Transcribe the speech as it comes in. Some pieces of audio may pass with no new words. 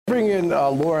Bring in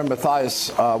Lauren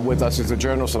Matthias with us as a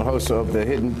journalist and host of the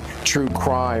Hidden True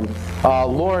Crime.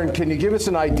 Lauren, can you give us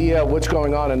an idea of what's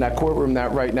going on in that courtroom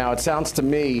right now? It sounds to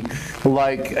me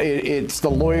like it's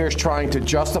the lawyers trying to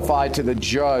justify to the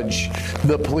judge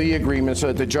the plea agreement so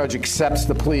that the judge accepts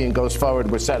the plea and goes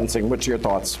forward with sentencing. What's your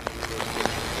thoughts?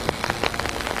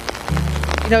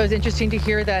 You know, it's interesting to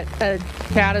hear that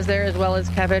Kat is there as well as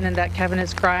Kevin, and that Kevin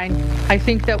is crying. I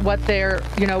think that what we're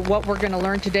going to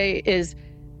learn today is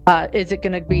it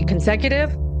going to be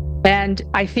consecutive? And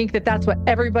I think that that's what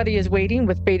everybody is waiting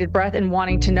with bated breath and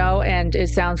wanting to know. And it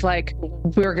sounds like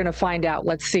we're going to find out.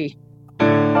 Let's see.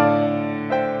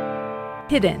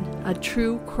 Hidden, a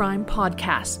true crime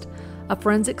podcast. A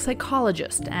forensic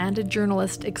psychologist and a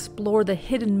journalist explore the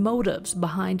hidden motives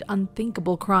behind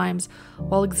unthinkable crimes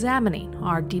while examining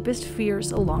our deepest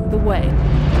fears along the way.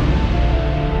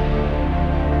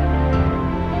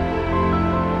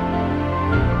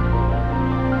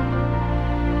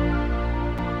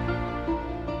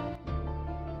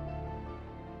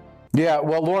 Yeah,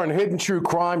 well, Lauren, Hidden True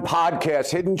Crime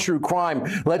podcast, Hidden True Crime.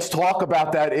 Let's talk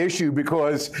about that issue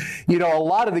because, you know, a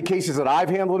lot of the cases that I've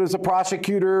handled as a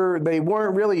prosecutor, they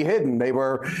weren't really hidden.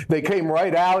 They came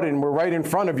right out and were right in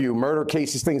front of you, murder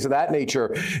cases, things of that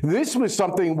nature. This was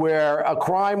something where a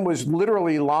crime was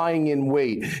literally lying in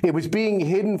wait. It was being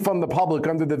hidden from the public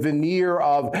under the veneer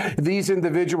of these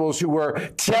individuals who were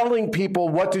telling people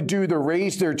what to do to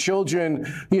raise their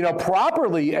children, you know,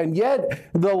 properly. And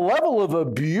yet the level of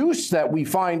abuse that we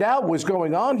find out was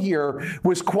going on here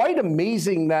was quite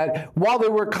amazing, that while there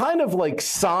were kind of like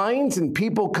signs and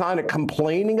people kind of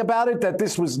complaining about it, that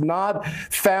this was not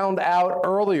found out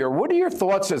earlier. What are your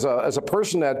thoughts as a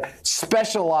person that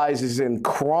specializes in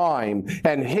crime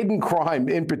and hidden crime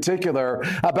in particular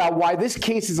about why this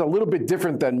case is a little bit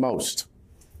different than most?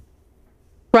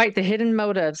 Right, the hidden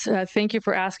motives. Thank you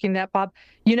for asking that, Bob.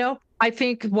 You know, I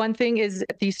think one thing is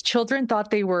these children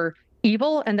thought they were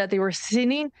evil and that they were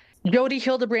sinning. JODI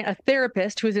HILDEBRANDT, a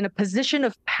therapist who is in a position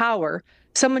of power,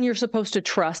 someone you're supposed to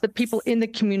trust, that people in the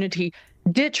community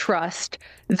did trust,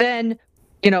 then,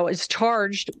 you know, is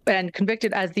charged and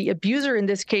convicted as the abuser in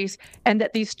this case, and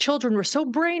that these children were so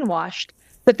brainwashed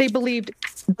that they believed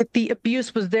that the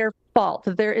abuse was their fault,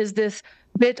 that there is this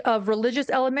bit of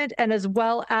religious element and as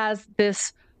well as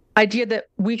this idea that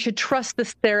we should trust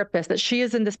this therapist, that she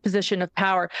is in this position of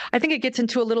power. I think it gets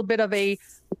into a little bit of a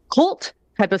cult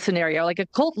type of scenario, like a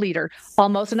cult leader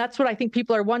almost. And that's what I think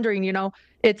people are wondering, you know,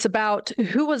 it's about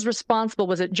who was responsible.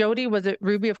 Was it JODI? Was it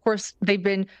Ruby? Of course, they've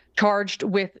been charged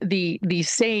with the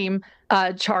same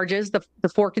charges, the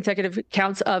 4 consecutive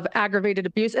counts of aggravated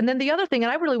abuse. And then the other thing,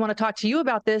 and I really want to talk to you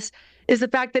about this, is the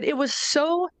fact that it was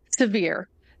so severe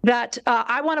that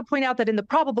I want to point out that in the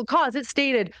probable cause, it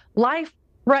stated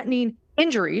life-threatening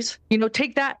injuries. You know,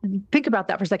 think about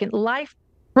that for a second.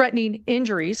 Life-threatening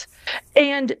injuries,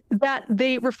 and that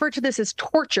they refer to this as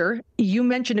torture. You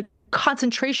mentioned a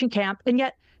concentration camp, and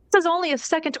yet this is only a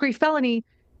second-degree felony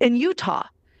in Utah.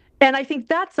 And I think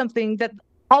that's something that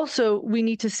also we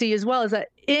need to see as well, is that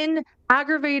in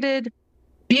aggravated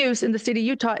abuse in the state of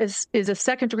Utah is a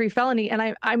second-degree felony.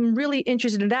 And I'm really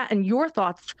interested in that and your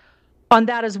thoughts on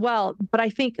that as well. But I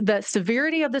think the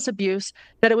severity of this abuse,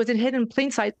 that it was in hidden plain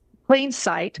sight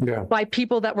by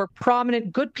people that were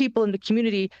prominent, good people in the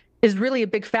community, is really a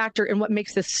big factor in what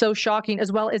makes this so shocking,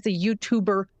 as well as a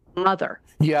YouTuber mother.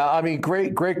 Yeah, I mean,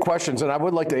 great questions. And I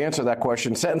would like to answer that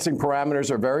question. Sentencing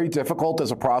parameters are very difficult.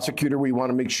 As a prosecutor, we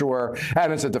want to make sure,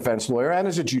 and as a defense lawyer, and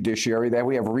as a judiciary, that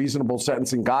we have reasonable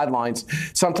sentencing guidelines.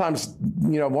 Sometimes,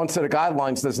 you know, one set of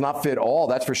guidelines does not fit all,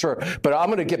 that's for sure. But I'm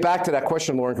going to get back to that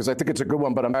question, Lauren, because I think it's a good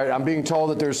one. But I'm being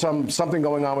told that there's something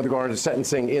going on with regard to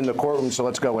sentencing in the courtroom, so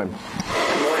let's go in.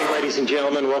 Good morning, ladies and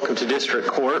gentlemen. Welcome to District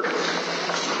Court.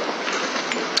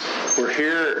 We're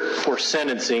here for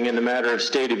sentencing in the matter of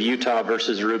State of Utah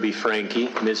versus Ruby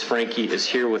FRANKE. Ms. FRANKE is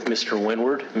here with Mr.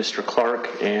 Windward. Mr. Clark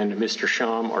and Mr.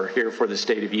 Sham are here for the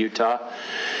State of Utah,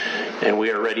 and we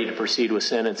are ready to proceed with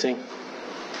sentencing.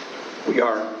 We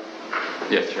are.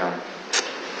 Yes, Your Honor.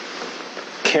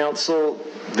 Counsel,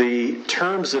 the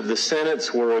terms of the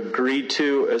sentence were agreed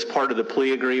to as part of the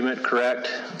plea agreement, correct?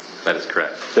 That is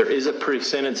correct. There is a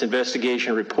pre-sentence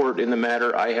investigation report in the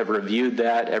matter. I have reviewed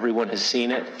that. Everyone has seen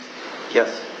it.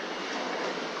 Yes.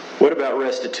 What about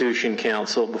restitution,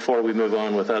 counsel, before we move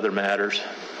on with other matters?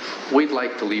 We'd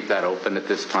like to leave that open at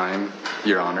this time,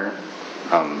 Your Honor.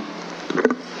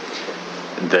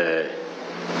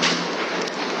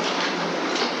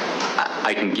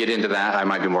 I can get into that. I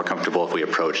might be more comfortable if we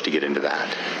approach to get into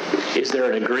that. Is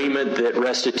there an agreement that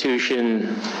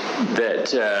restitution,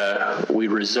 that we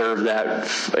reserve that,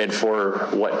 and for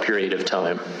what period of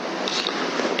time?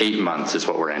 8 months is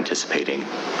what we're anticipating.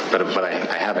 But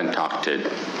I haven't talked to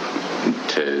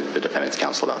the defendant's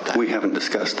counsel about that. We haven't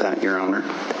discussed that, Your Honor.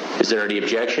 Is there any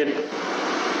objection?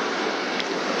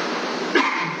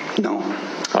 No.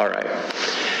 All right.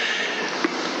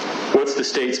 What's the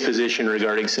state's position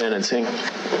regarding sentencing?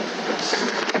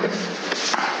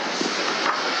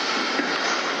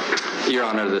 Your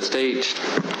Honor,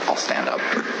 I'll stand up.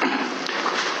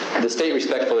 The state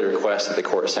respectfully requests that the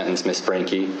court sentence Ms.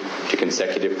 FRANKE to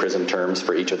consecutive prison terms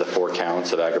for each of the 4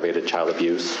 counts of aggravated child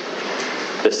abuse.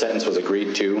 This sentence was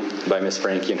agreed to by Ms.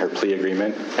 FRANKE in her plea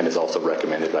agreement and is also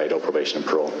recommended by adult probation and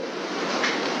parole.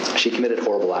 She committed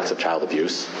horrible acts of child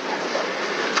abuse.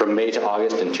 From May to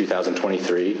August in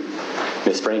 2023,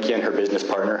 Ms. FRANKE and her business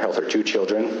partner held her 2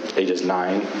 children, ages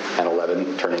 9 and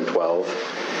 11, turning 12,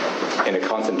 in a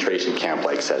concentration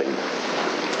camp-like setting.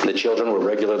 The children were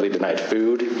regularly denied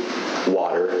food,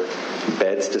 water,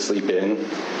 beds to sleep in,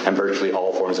 and virtually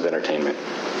all forms of entertainment.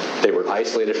 They were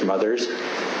isolated from others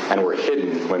and were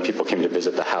hidden when people came to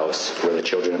visit the house where the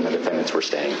children and the defendants were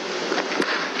staying.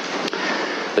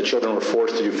 The children were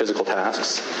forced to do physical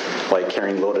tasks like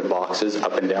carrying loaded boxes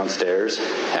up and down stairs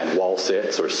and wall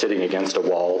sits or sitting against a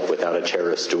wall without a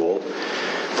chair or stool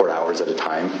for hours at a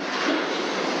time.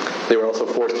 They were also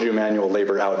forced to do manual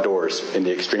labor outdoors in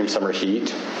the extreme summer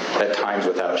heat, at times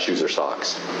without shoes or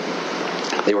socks.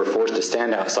 They were forced to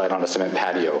stand outside on a cement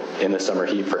patio in the summer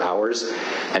heat for hours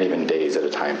and even days at a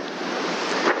time.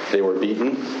 They were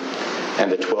beaten,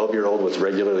 and the 12-year-old was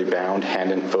regularly bound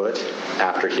hand and foot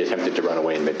after he attempted to run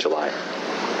away in mid-July.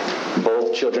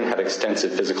 Both children had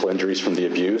extensive physical injuries from the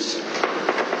abuse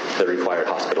that required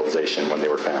hospitalization when they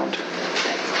were found.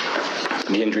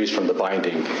 The injuries from the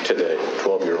binding to the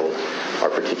 12-year-old are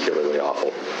particularly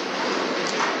awful.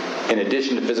 In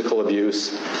addition to physical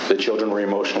abuse, the children were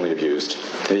emotionally abused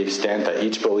to the extent that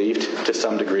each believed, to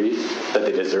some degree, that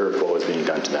they deserved what was being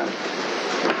done to them.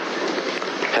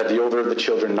 Had the older of the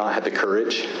children not had the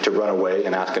courage to run away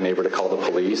and ask a neighbor to call the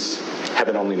police,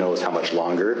 heaven only knows how much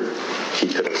longer he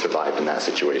could have survived in that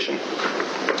situation.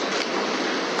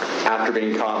 After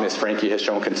being caught, Ms. FRANKE has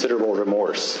shown considerable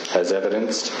remorse, as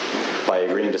evidenced by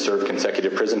agreeing to serve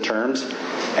consecutive prison terms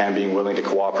and being willing to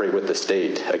cooperate with the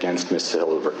state against Ms.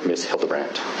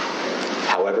 Hildebrandt.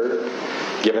 However,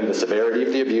 given the severity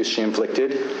of the abuse she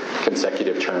inflicted,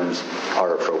 consecutive terms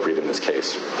are appropriate in this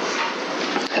case.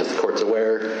 As the court's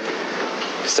aware,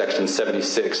 Section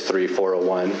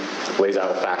 76-3401 lays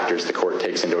out factors the court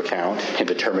takes into account in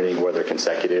determining whether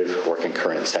consecutive or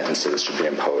concurrent sentences should be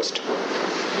imposed.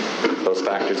 Those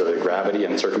factors are the gravity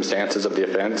and circumstances of the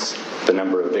offense, the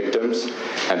number of victims,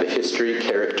 and the history,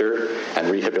 character, and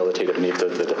rehabilitative needs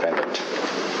of the defendant.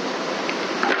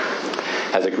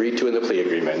 As agreed to in the plea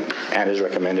agreement and as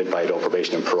recommended by adult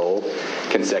probation and parole,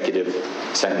 consecutive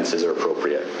sentences are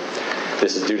appropriate.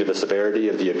 This is due to the severity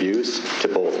of the abuse to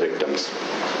both victims.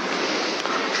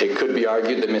 It could be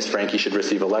argued that Ms. FRANKE should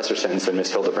receive a lesser sentence than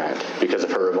Ms. Hildebrandt because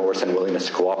of her remorse and willingness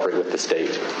to cooperate with the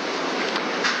state.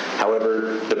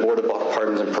 However, the Board of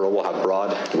Pardons and Parole will have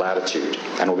broad latitude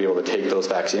and will be able to take those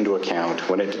facts into account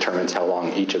when it determines how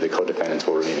long each of the co-defendants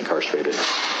will remain incarcerated.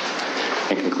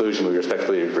 In conclusion, we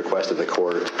respectfully request that the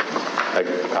court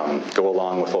go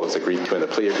along with what was agreed to in the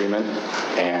plea agreement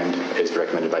and is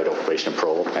recommended by adult probation and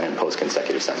parole and impose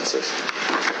consecutive sentences.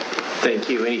 Thank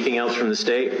you. Anything else from the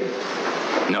state?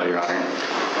 No, Your Honor.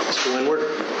 Mr. Windward?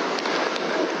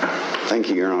 Thank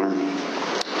you, Your Honor.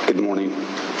 Good morning.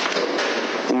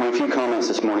 In my few comments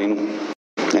this morning,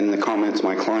 and in the comments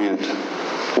my client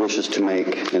wishes to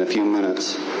make in a few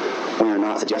minutes, we are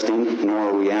not suggesting, nor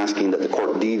are we asking that the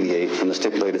court deviate from the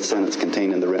stipulated sentence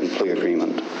contained in the written plea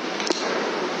agreement.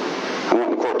 I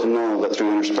want the court to know that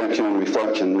through introspection and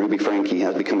reflection, Ruby FRANKE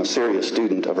has become a serious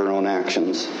student of her own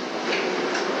actions.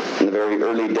 In the very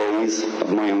early days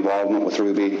of my involvement with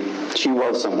Ruby, she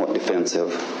was somewhat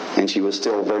defensive, and she was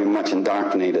still very much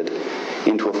indoctrinated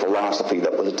into a philosophy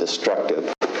that was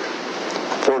destructive.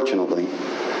 Fortunately,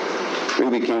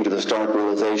 Ruby came to the stark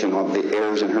realization of the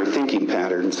errors in her thinking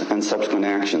patterns and subsequent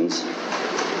actions.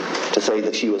 To say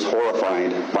that she was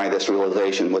horrified by this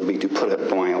realization would be to put it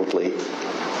mildly.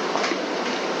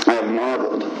 I have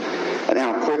marveled at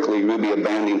how quickly Ruby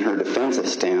abandoned her defensive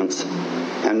stance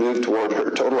and moved toward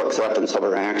her total acceptance of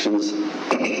her actions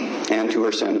and to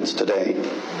her sentence today.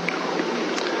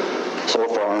 So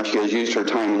far, she has used her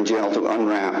time in jail to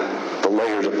unwrap the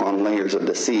layers upon layers of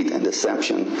deceit and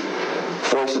deception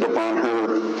foisted upon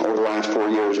her over the last 4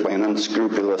 years by an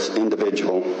unscrupulous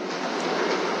individual.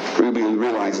 Ruby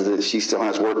realizes that she still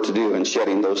has work to do in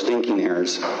shedding those thinking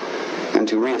errors and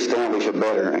to reestablish a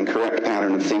better and correct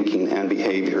pattern of thinking and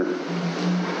behavior.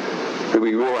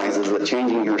 Ruby realizes that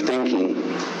changing her thinking,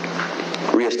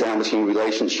 reestablishing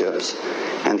relationships,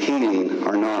 and healing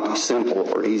are not simple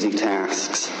or easy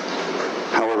tasks.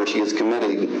 However, she is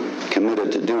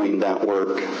committed to doing that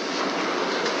work.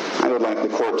 I would like the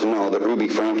court to know that Ruby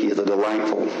Franke is a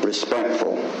delightful,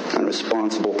 respectful, and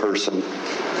responsible person.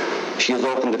 She is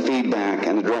open to feedback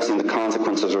and addressing the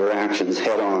consequences of her actions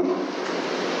head on,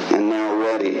 and now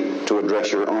ready to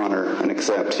address your honor and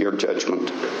accept your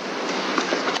judgment.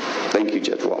 Thank you,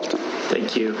 Judge Walton.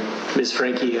 Thank you. Ms.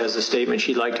 Franke has a statement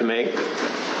she'd like to make.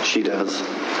 She does.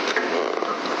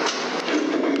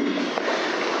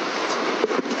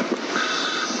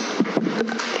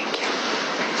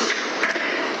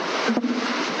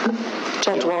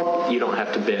 Judge Walton. You don't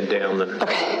have to bend down.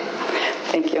 Okay.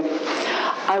 Thank you.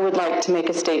 I would like to make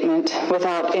a statement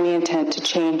without any intent to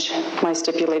change my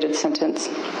stipulated sentence.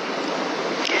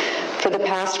 For the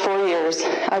past 4 years,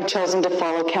 I've chosen to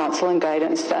follow counsel and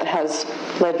guidance that has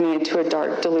led me into a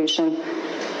dark delusion.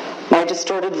 My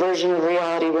distorted version of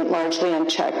reality went largely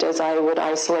unchecked, as I would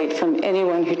isolate from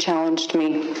anyone who challenged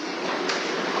me.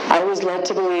 I was led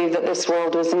to believe that this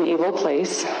world was an evil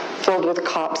place, filled with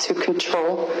cops who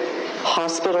control,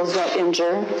 hospitals that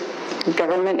injure,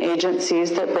 government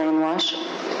agencies that brainwash,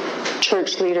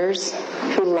 church leaders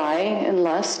who lie and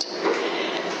lust,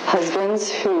 husbands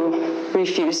who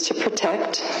refuse to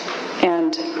protect,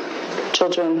 and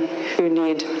children who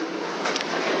need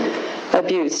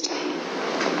abused.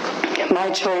 My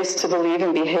choice to believe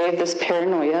and behave this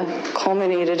paranoia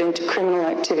culminated into criminal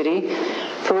activity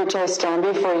for which I stand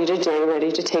before you today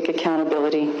ready to take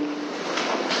accountability.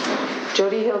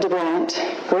 JODI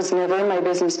HILDEBRANDT was never my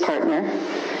business partner,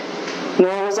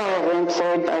 nor was I ever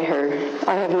employed by her.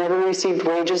 I have never received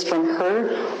wages from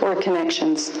her or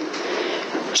connections.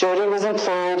 JODI was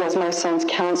employed as my son's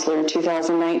counselor in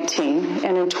 2019,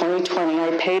 and in 2020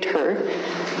 I paid her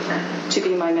to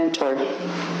be my mentor.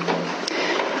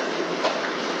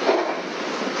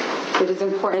 It is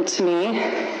important to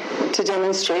me to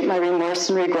demonstrate my remorse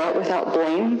and regret without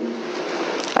blame.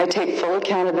 I take full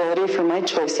accountability for my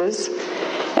choices,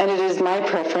 and it is my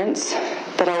preference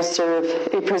that I serve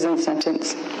a prison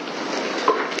sentence.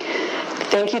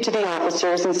 Thank you to the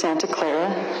officers in Santa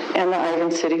Clara and the Ivan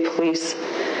City Police,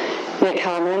 Nick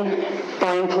Hellman,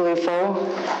 Brian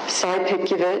Palufo, Cy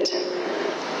Pikuvit,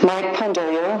 Mike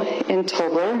Pondoyo in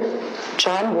Tobler,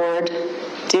 John Ward,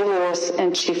 D. Lewis,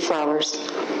 and Chief Flowers.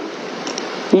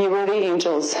 You were the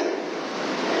angels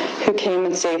who came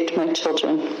and saved my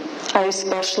children. I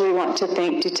especially want to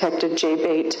thank Detective J.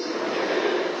 Bate.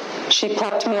 She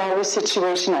plucked me out of a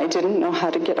situation I didn't know how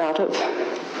to get out of.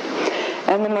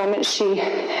 And the moment she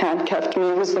handcuffed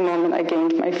me was the moment I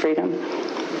gained my freedom.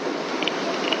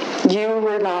 You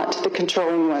were not the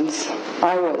controlling ones.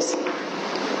 I was.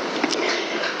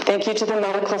 Thank you to the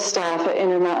medical staff at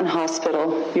Intermountain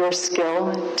Hospital. Your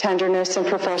skill, tenderness, and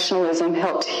professionalism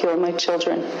helped heal my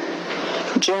children.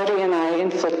 JODI and I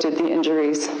inflicted the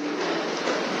injuries,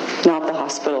 not the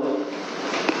hospital.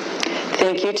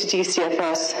 Thank you to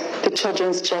DCFS, the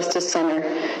Children's Justice Center,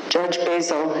 Judge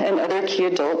Basil, and other key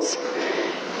adults.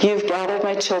 You've gathered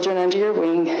my children under your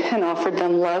wing and offered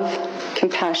them love,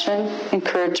 compassion,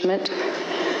 encouragement.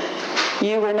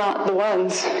 You were not the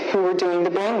ones who were doing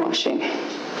the brainwashing.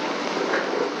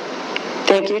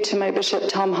 Thank you to my Bishop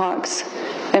Tom Hawks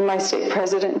and my state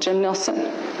president Jim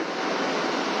Nilsson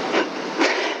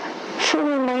for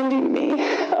reminding me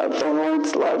of the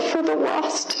Lord's love for the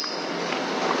lost.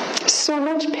 So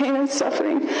much pain and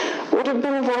suffering would have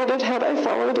been avoided had I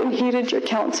followed and heeded your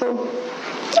counsel.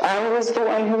 I was the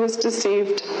one who was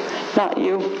deceived, not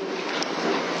you.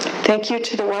 Thank you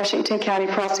to the Washington County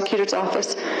Prosecutor's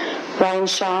Office, Ryan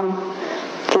Sham,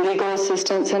 the legal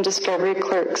assistants and discovery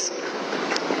clerks.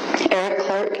 Eric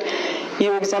Clark,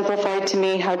 you exemplified to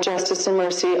me how justice and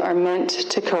mercy are meant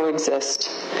to coexist.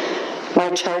 My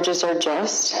charges are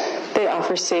just. They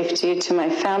offer safety to my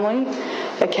family,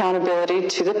 accountability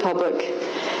to the public,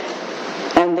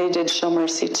 and they did show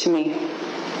mercy to me.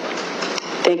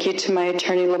 Thank you to my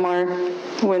attorney, Lamar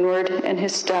Windward, and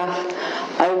his staff.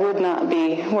 I would not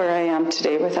be where I am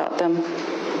today without them.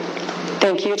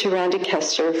 Thank you to Randy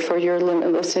Kester for your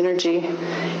limitless energy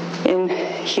in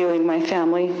healing my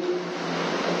family.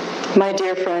 My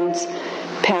dear friends,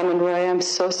 Pam and Roy, I'm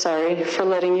so sorry for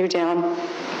letting you down.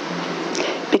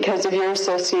 Because of your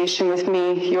association with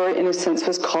me, your innocence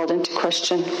was called into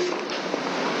question.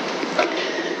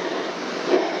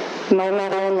 My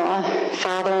mother-in-law,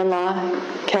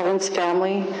 father-in-law, Kevin's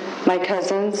family, my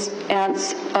cousins,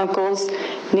 aunts, uncles,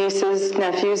 nieces,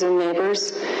 nephews, and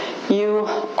neighbors, you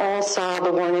all saw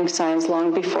the warning signs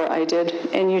long before I did,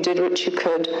 and you did what you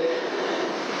could.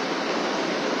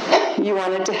 You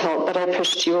wanted to help, but I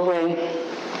pushed you away.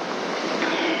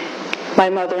 My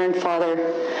mother and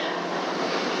father,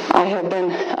 I have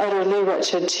been utterly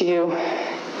wretched to you.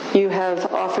 You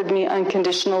have offered me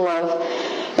unconditional love,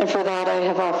 and for that I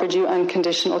have offered you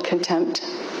unconditional contempt.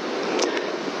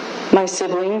 My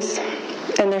siblings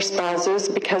and their spouses,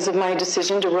 because of my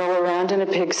decision to roll around in a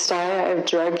pigsty, I have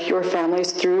dragged your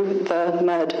families through the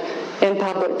mud in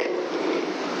public.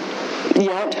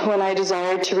 Yet, when I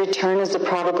desired to return as a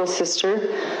prodigal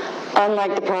sister,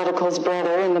 unlike the prodigal's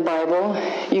brother in the Bible,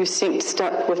 you synced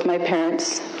step with my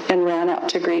parents and ran out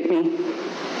to greet me.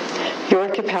 Your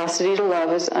capacity to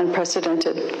love is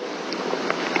unprecedented.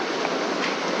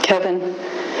 Kevin,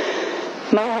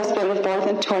 my husband of more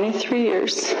than 23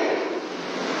 years,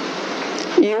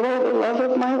 you are the love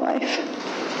of my life.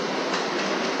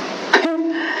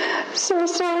 I'm so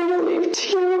sorry to leave to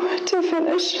you to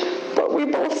finish what we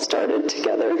both started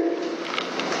together.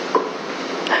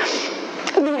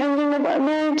 The ending of our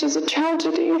marriage is a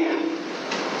tragedy.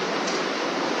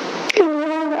 It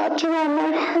really wrapped around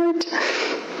my heart.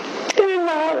 And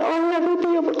now I'll never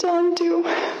be able to undo.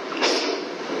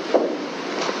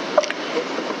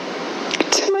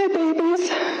 To my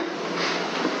babies,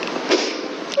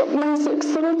 my 6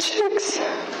 little chicks,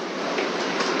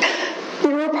 you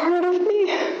were part of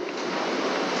me.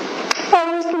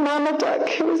 I was the mama duck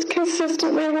who was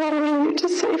consistently rowing you to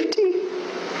safety.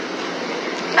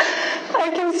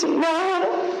 I can see now,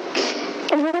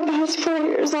 over the past 4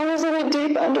 years, I was in a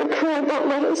deep undercurrent that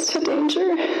led us to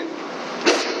danger.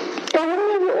 I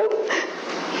never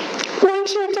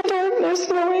ventured to darkness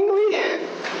knowingly.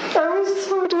 I was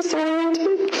so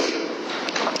disoriented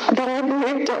that I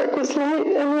believed dark was light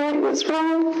and light was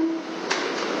wrong.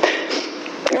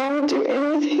 I would do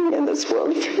anything in this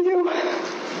world for you.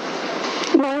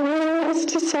 My willingness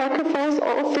to sacrifice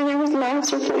all for you was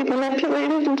masterfully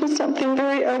manipulated into something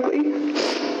very ugly.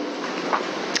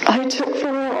 I took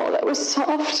from you all that was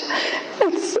soft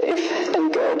and safe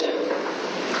and good.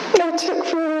 I took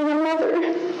from you your mother.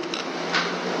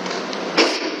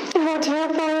 How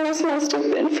terrifying this must have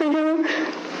been for you.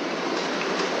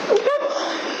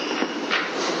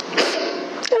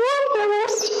 I will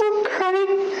stop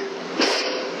crying.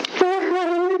 You're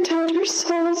hurting your tender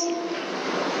souls.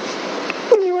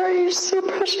 You're so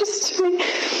precious to me.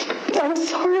 I'm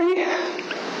sorry.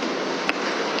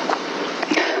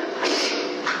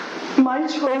 My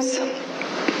choice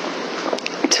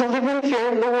to live in fear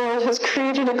of the world has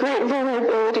created a great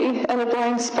vulnerability and a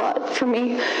blind spot for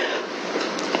me,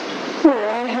 where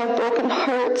I have broken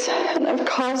hearts and I've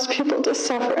caused people to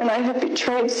suffer and I have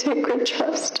betrayed sacred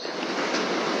trust.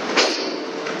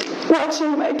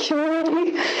 Watching my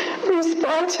community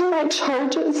respond to my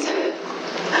charges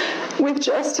with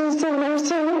justice and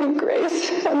mercy and grace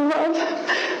and love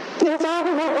is all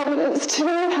the more evidence to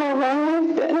me of how wrong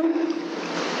I've been.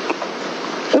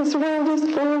 This world is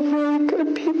full of really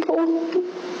good people.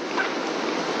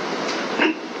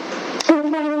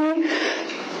 And finally,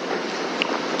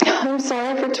 I'm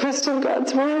sorry for twisting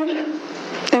God's word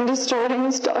and distorting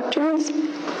his doctrines.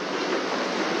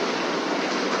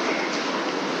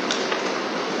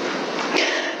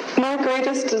 My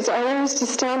greatest desire is to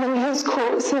stand in his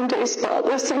court someday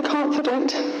spotless and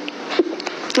confident.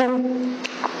 And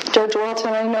Judge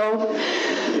Walton, I know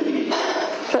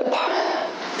that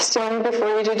standing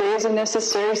before you today is a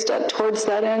necessary step towards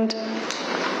that end.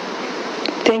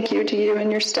 Thank you to you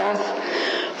and your staff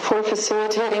for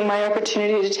facilitating my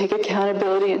opportunity to take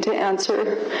accountability and to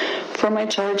answer for my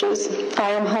charges.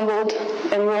 I am humbled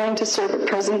and willing to serve a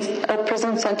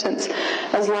prison sentence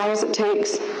as long as it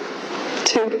takes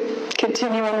to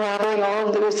continue unraveling all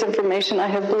of the misinformation I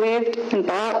have believed and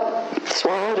bought,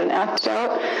 swallowed, and acted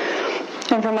out,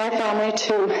 and for my family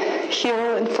to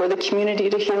heal and for the community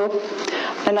to heal.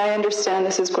 And I understand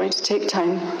this is going to take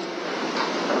time.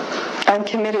 I'm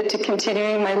committed to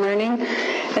continuing my learning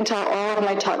until all of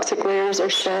my toxic layers are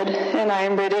shed, and I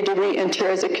am ready to re-enter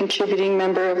as a contributing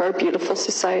member of our beautiful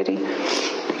society.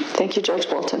 Thank you, Judge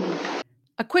Walton.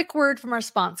 A quick word from our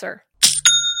sponsor.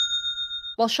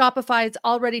 While Shopify has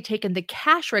already taken the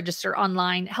cash register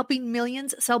online, helping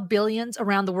millions sell billions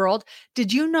around the world,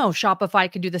 did you know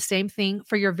Shopify can do the same thing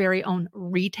for your very own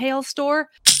retail store?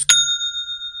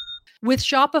 With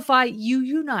Shopify, you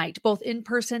unite both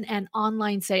in-person and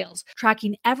online sales,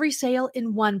 tracking every sale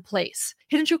in one place.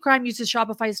 Hidden True Crime uses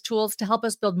Shopify's tools to help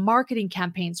us build marketing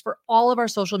campaigns for all of our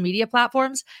social media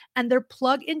platforms, and their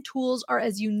plug-in tools are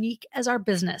as unique as our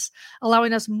business,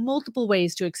 allowing us multiple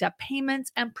ways to accept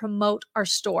payments and promote our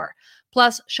store.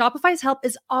 Plus, Shopify's help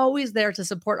is always there to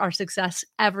support our success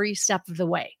every step of the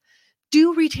way.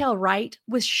 Do retail right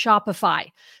with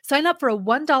Shopify. Sign up for a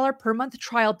 $1 per month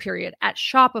trial period at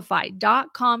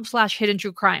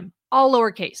shopify.com/hiddentruecrime, all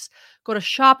lowercase. Go to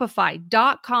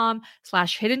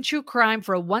shopify.com/hiddentruecrime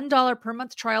for a $1 per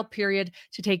month trial period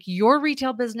to take your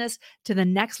retail business to the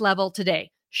next level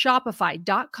today.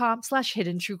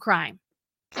 Shopify.com/hiddentruecrime.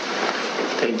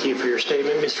 Thank you for your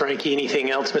statement, Ms. Franke.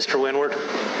 Anything else, Mr. Windward?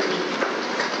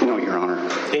 No, Your Honor.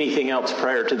 Anything else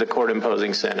prior to the court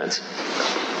imposing sentence?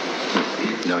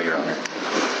 No, Your Honor.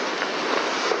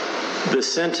 The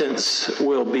sentence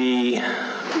will be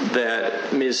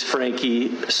that Ms.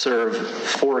 Franke serve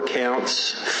 4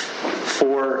 counts,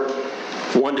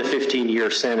 1 to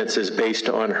 15-year sentences based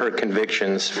on her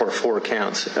convictions for 4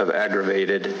 counts of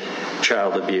aggravated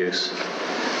child abuse.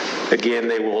 Again,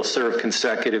 they will be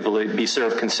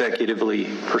served consecutively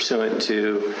pursuant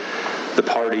to the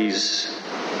parties'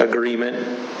 agreement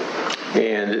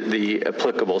and the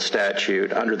applicable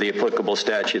statute. Under the applicable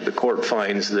statute, the court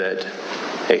finds that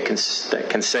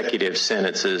consecutive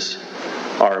sentences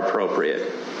are appropriate.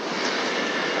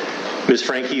 Ms.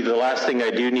 Franke, the last thing I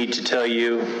do need to tell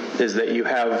you is that you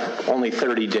have only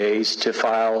 30 days to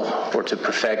file or to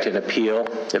perfect an appeal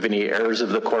of any errors of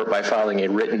the court by filing a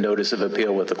written notice of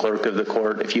appeal with the clerk of the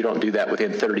court. If you don't do that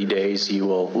within 30 days, you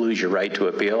will lose your right to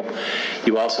appeal.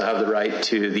 You also have the right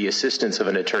to the assistance of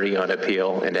an attorney on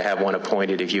appeal and to have one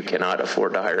appointed if you cannot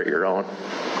afford to hire your own.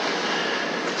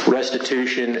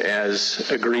 Restitution, as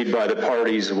agreed by the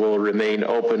parties, will remain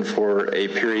open for a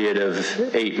period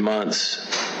of 8 months.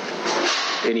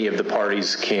 Any of the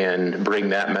parties can bring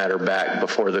that matter back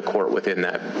before the court within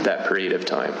that period of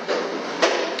time.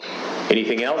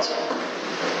 Anything else?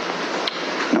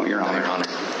 No, Your Honor.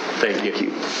 Thank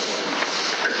you.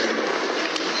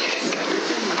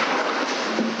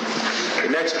 The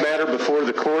next matter before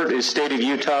the court is State of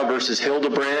Utah versus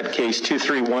Hildebrandt, case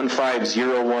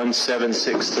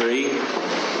 231501763.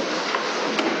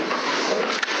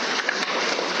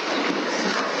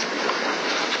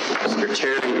 Mr.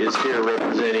 Terry is here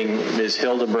representing Ms.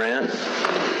 Hildebrandt.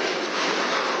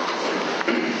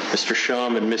 Mr.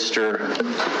 Shum and Mr.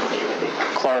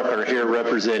 Clark are here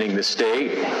representing the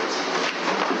state.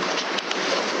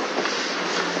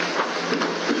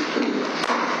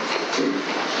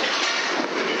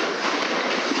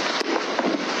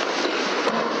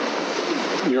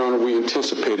 Your Honor, we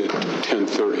anticipated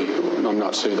 10:30, and I'm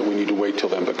not saying that we need to wait till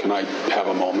then, but can I have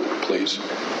a moment, please?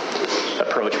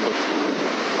 Approach.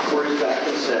 Court is back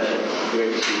in session. You may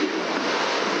be seated.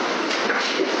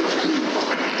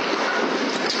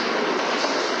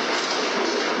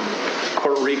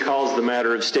 Court recalls the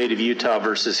matter of State of Utah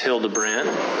versus Hildebrandt,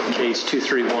 case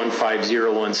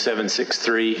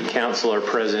 231501763. Counsel are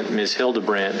present. Ms.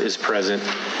 Hildebrandt is present.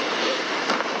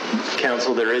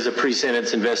 Counsel, there is a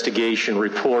pre-sentence investigation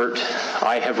report.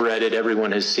 I have read it.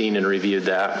 Everyone has seen and reviewed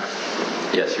that.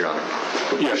 Yes, Your Honor.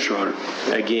 Yes, Your Honor.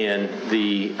 Again,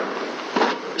 the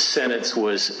sentence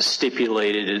was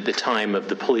stipulated at the time of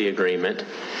the plea agreement.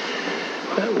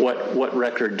 What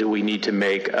record do we need to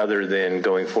make other than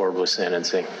going forward with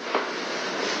sentencing?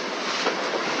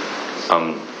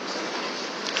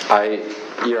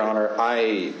 Your Honor,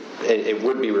 it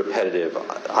would be repetitive.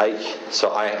 I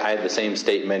had the same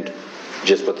statement,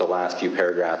 just with the last few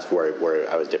paragraphs where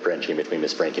I was differentiating between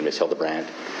Ms. Franke and Ms. Hildebrandt.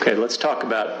 Okay, let's talk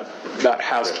about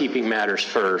housekeeping matters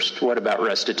first. What about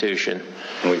restitution?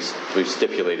 We've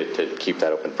stipulated to keep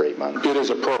that open for 8 months. It is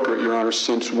appropriate, Your Honor,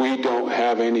 since we don't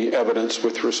have any evidence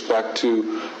with respect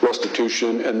to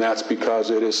restitution, and that's because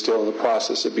it is still in the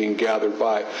process of being gathered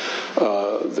by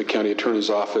the county attorney's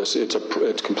office.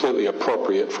 It's completely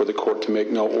appropriate for the court to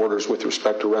make no orders with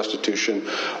respect to restitution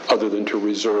other than to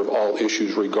reserve all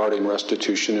issues regarding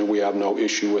restitution, and we have no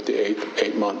issue with the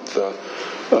eight-month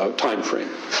time frame.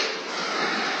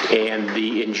 And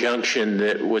the injunction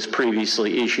that was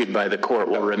previously issued by the court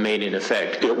will remain in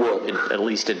effect? It will. At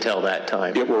least until that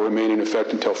time? It will remain in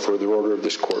effect until further order of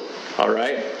this court. All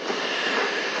right.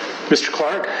 Mr.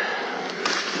 Clark?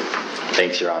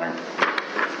 Thanks, Your Honor.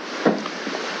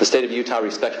 The State of Utah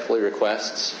respectfully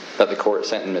requests that the court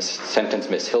sentence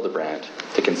Ms. Hildebrandt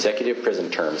to consecutive prison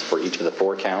terms for each of the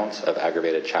 4 counts of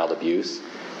aggravated child abuse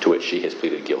to which she has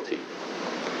pleaded guilty.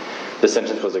 The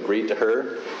sentence was agreed to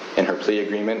her in her plea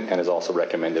agreement and is also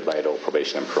recommended by adult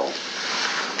probation and parole.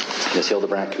 Ms.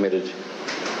 Hildebrandt committed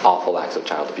awful acts of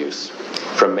child abuse.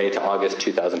 From May to August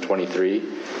 2023,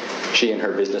 she and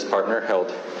her business partner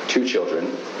held 2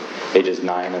 children, ages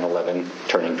 9 and 11,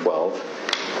 turning 12,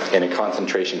 in a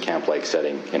concentration camp-like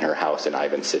setting in her house in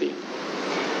Ivan City.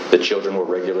 The children were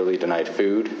regularly denied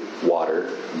food, water,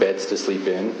 beds to sleep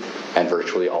in, and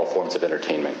virtually all forms of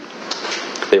entertainment.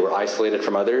 They were isolated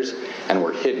from others and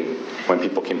were hidden when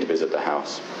people came to visit the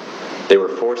house. They were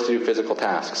forced to do physical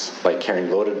tasks like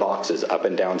carrying loaded boxes up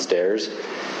and down stairs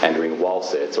and doing wall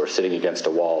sits or sitting against a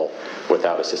wall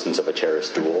without assistance of a chair or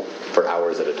stool for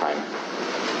hours at a time.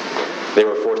 They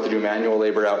were forced to do manual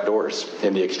labor outdoors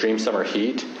in the extreme summer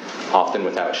heat, often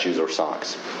without shoes or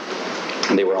socks.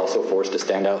 They were also forced to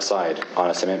stand outside on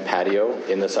a cement patio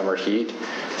in the summer heat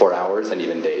for hours and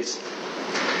even days.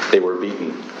 They were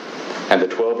beaten, and the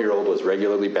 12-year-old was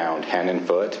regularly bound hand and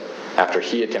foot after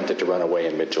he attempted to run away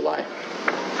in mid-July.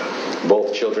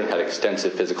 Both children had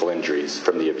extensive physical injuries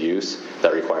from the abuse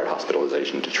that required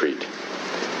hospitalization to treat.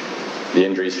 The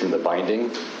injuries from the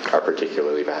binding are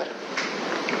particularly bad.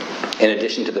 In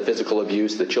addition to the physical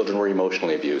abuse, the children were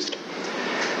emotionally abused.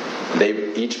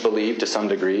 They each believed to some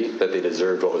degree that they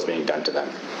deserved what was being done to them.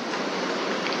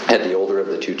 Had the older of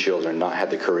the two children not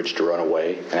had the courage to run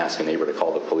away and ask a neighbor to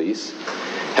call the police,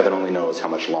 heaven only knows how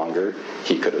much longer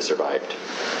he could have survived.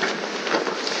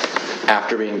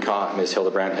 After being caught, Ms.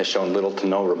 Hildebrandt has shown little to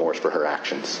no remorse for her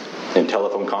actions. In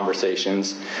telephone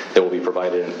conversations that will be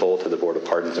provided in full to the Board of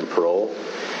Pardons and Parole,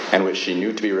 and which she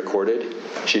knew to be recorded,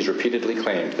 she's repeatedly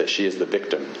claimed that she is the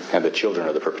victim and the children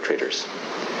are the perpetrators.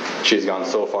 She has gone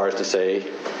so far as to say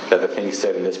that the things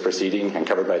said in this proceeding and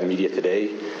covered by the media today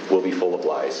will be full of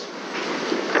lies.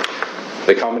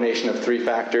 The combination of three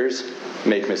factors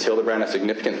make Ms. Hildebrandt a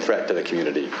significant threat to the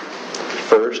community.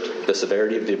 First, the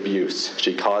severity of the abuse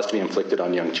she caused to be inflicted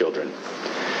on young children.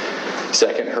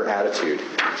 Second, her attitude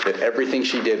that everything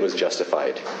she did was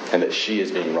justified and that she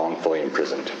is being wrongfully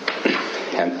imprisoned.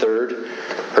 And third,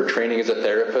 her training as a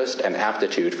therapist and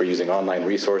aptitude for using online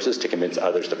resources to convince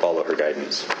others to follow her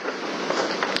guidance.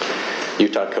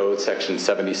 Utah Code Section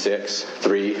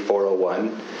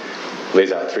 76-3-401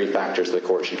 lays out three factors the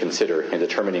court should consider in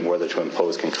determining whether to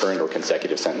impose concurrent or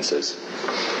consecutive sentences.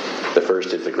 The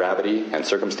first is the gravity and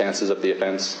circumstances of the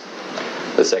offense.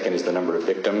 The second is the number of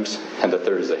victims. And the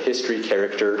third is the history,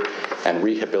 character, and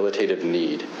rehabilitative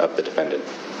need of the defendant.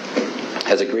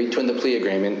 As agreed to in the plea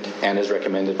agreement and as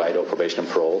recommended by Idaho Probation and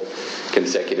Parole,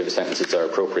 consecutive sentences are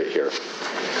appropriate here.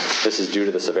 This is due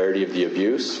to the severity of the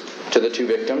abuse to the two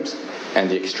victims and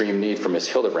the extreme need for Ms.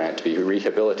 Hildebrandt to be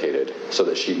rehabilitated so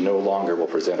that she no longer will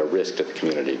present a risk to the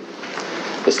community.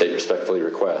 The state respectfully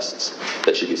requests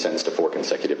that she be sentenced to 4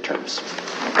 consecutive terms.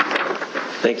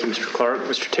 Thank you, Mr. Clark.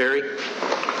 Mr. Terry?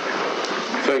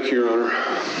 Thank you, Your Honor.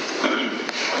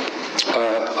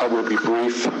 I will be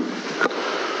brief.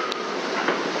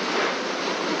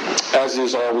 As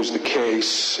is always the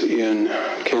case in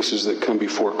cases that come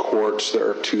before courts, there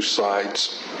are two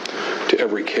sides to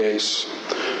every case.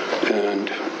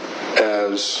 And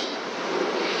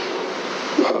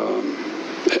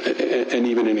and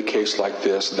even in a case like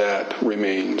this, that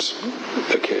remains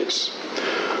the case.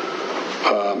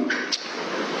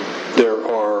 There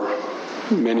are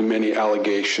many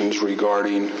allegations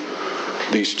regarding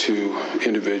these two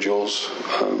individuals,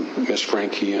 Ms.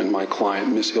 FRANKE and my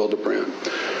client, Ms. Hildebrandt.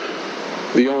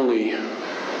 The only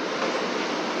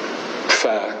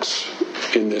facts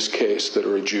in this case that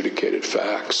are adjudicated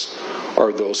facts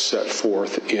are those set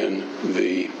forth in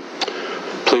the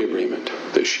plea agreement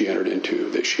that she entered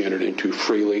into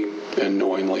freely and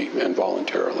knowingly and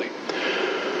voluntarily.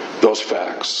 Those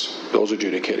facts, those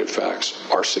adjudicated facts,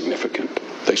 are significant.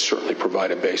 They certainly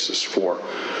provide a basis for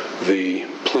the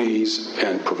pleas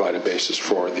and provide a basis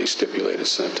for the stipulated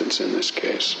sentence in this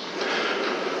case.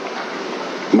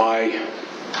 My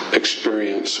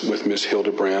experience with Ms.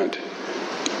 Hildebrandt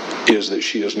is that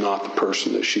she is not the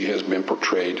person that she has been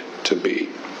portrayed to be.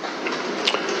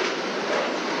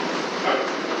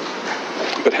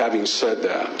 But having said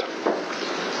that,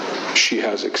 she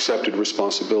has accepted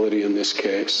responsibility in this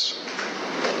case.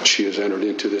 She has entered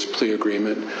into this plea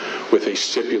agreement with a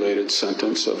stipulated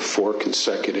sentence of 4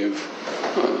 consecutive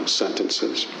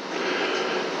sentences.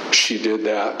 She did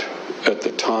that at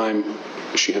the time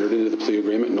she entered into the plea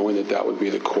agreement knowing that that would be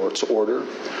the court's order.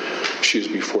 She is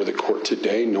before the court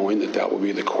today knowing that that will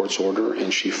be the court's order,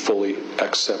 and she fully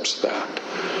accepts that.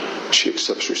 She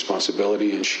accepts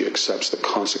responsibility and she accepts the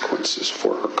consequences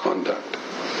for her conduct.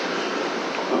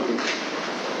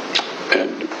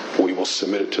 And we will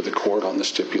submit it to the court on the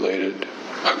stipulated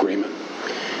agreement.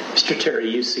 Mr. Terry,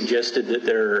 you suggested that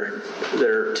there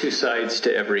are two sides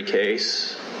to every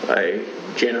case. I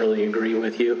generally agree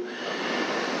with you.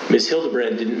 Ms.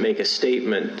 Hildebrandt didn't make a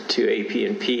statement to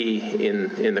AP&P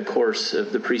in the course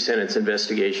of the pre-sentence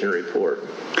investigation report.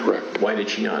 Correct. Why did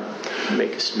she not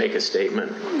make a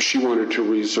statement? She wanted to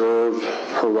reserve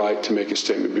her right to make a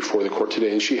statement before the court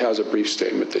today, and she has a brief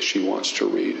statement that she wants to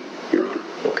read, Your Honor.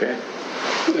 Okay.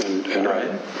 And all right.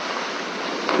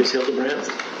 Ms. Hildebrandt?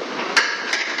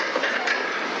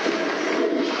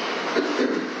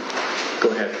 Go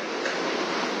ahead.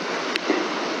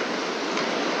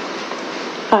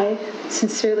 I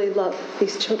sincerely love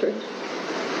these children.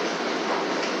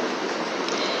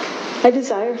 I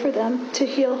desire for them to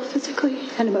heal physically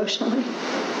and emotionally.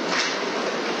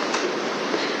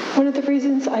 One of the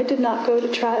reasons I did not go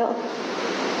to trial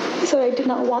is that I did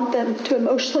not want them to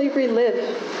emotionally relive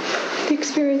the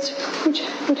experience which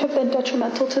would have been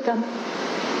detrimental to them.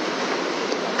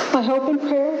 My hope and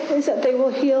prayer is that they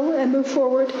will heal and move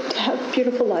forward to have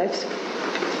beautiful lives.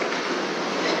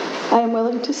 I am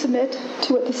willing to submit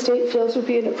to what the state feels would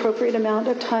be an appropriate amount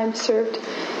of time served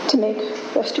to make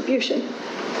retribution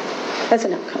as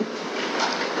an outcome.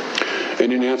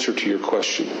 And in answer to your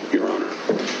question, Your Honor,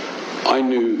 I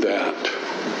knew that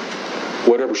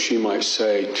whatever she might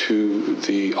say to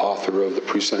the author of the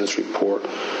pre-sentence report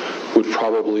would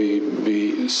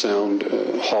probably sound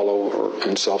hollow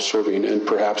and self-serving, and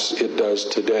perhaps it does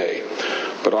today.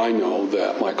 But I know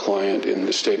that my client, in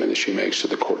the statement that she makes to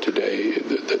the court today,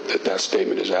 that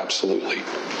statement is absolutely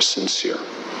sincere.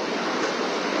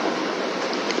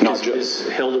 Does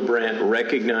Ms. Hildebrandt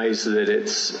recognize that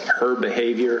it's her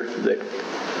behavior that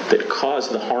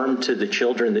caused the harm to the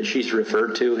children that she's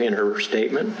referred to in her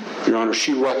statement? Your Honor,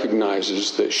 she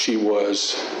recognizes that she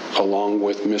was, along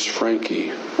with Ms.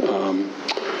 FRANKE,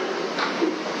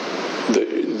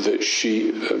 that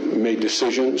she made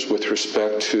decisions with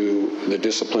respect to the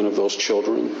discipline of those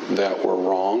children that were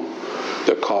wrong,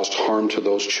 that caused harm to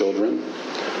those children.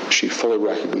 She fully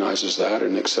recognizes that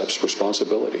and accepts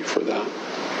responsibility for that.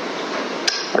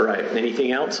 All right.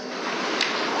 Anything else?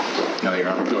 No, Your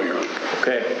Honor. No, Your Honor.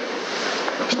 Okay.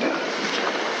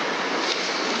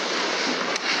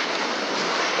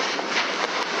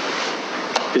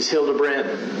 Ms. Hildebrandt,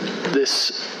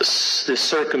 this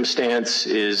circumstance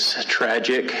is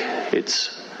tragic.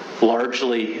 It's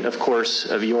largely, of course,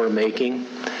 of your making.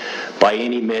 By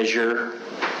any measure,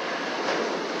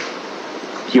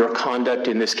 your conduct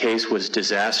in this case was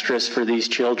disastrous for these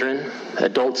children.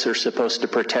 Adults are supposed to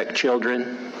protect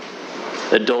children.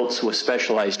 Adults with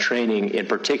specialized training in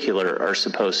particular are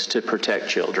supposed to protect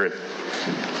children.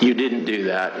 You didn't do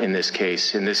that in this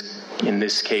case. In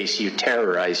this case, you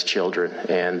terrorized children,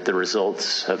 and the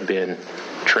results have been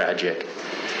tragic.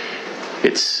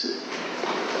 It's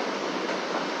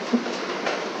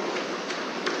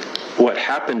what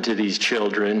happened to these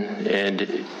children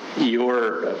and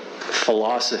your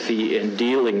philosophy in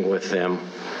dealing with them,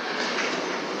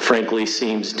 frankly,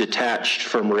 seems detached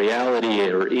from reality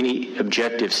or any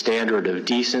objective standard of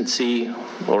decency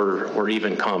or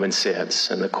even common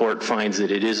sense. And the court finds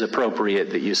that it is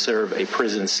appropriate that you serve a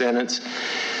prison sentence.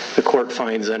 The court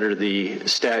finds under the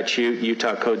statute,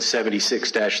 Utah Code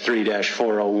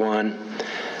 76-3-401,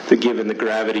 that given the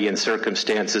gravity and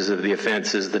circumstances of the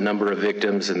offenses, the number of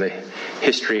victims, and the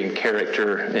history and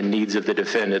character and needs of the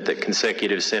defendant, that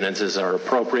consecutive sentences are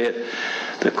appropriate.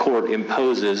 The court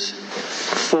imposes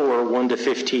 4 1 to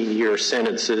 15-year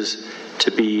sentences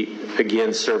to be,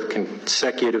 again, served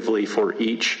consecutively for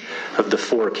each of the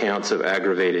 4 counts of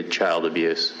aggravated child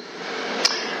abuse.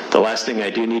 The last thing I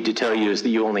do need to tell you is that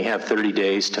you only have 30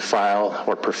 days to file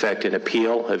or perfect an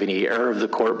appeal of any error of the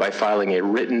court by filing a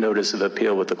written notice of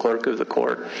appeal with the clerk of the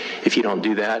court. If you don't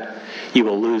do that, you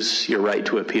will lose your right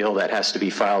to appeal. That has to be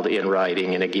filed in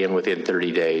writing, and again within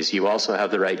 30 days. You also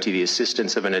have the right to the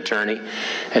assistance of an attorney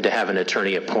and to have an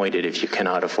attorney appointed if you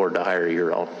cannot afford to hire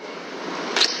your own.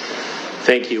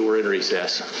 Thank you. We're in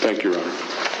recess. Thank you, Your Honor.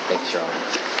 Thanks, Your Honor.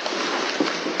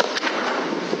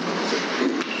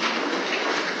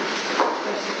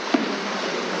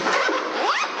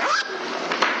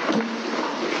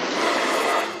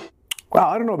 Well,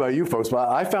 I don't know about you folks, but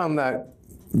I found that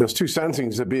those 2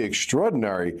 sentencings to be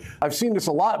extraordinary. I've seen this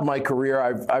a lot in my career.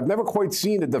 I've never quite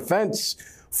seen a defense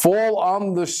fall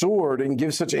on the sword and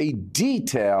give such a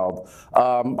detailed,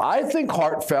 I think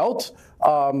heartfelt,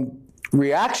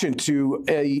 reaction to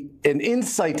an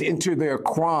insight into their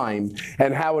crime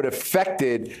and how it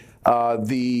affected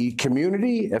the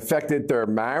community, affected their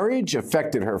marriage,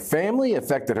 affected her family,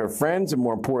 affected her friends, and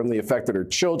more importantly, affected her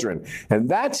children. And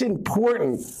that's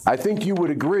important, I think you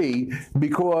would agree,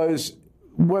 because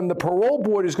when the parole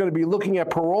board is going to be looking at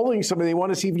paroling somebody, they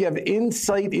want to see if you have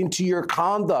insight into your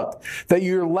conduct, that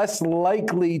you're less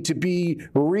likely to be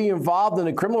re-involved in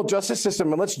the criminal justice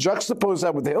system. And let's juxtapose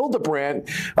that with Hildebrandt,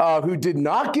 who did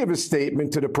not give a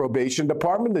statement to the probation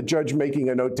department, the judge making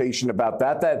a notation about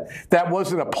that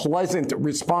wasn't a pleasant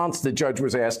response the judge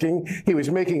was asking. He was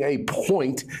making a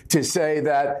point to say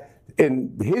that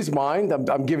in his mind,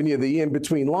 I'm giving you the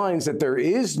in-between lines, that there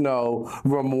is no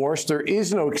remorse, there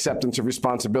is no acceptance of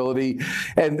responsibility.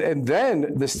 And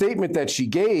then the statement that she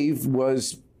gave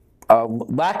was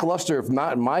lackluster, if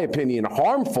not, in my opinion,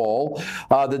 harmful.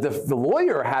 The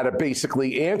lawyer had to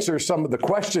basically answer some of the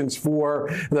questions for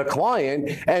the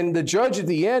client, and the judge at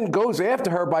the end goes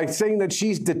after her by saying that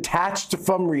she's detached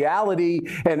from reality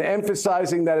and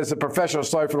emphasizing that as a professional,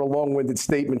 sorry for the long-winded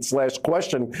statement /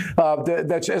 question,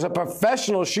 that as a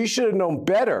professional, she should have known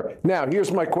better. Now,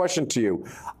 here's my question to you.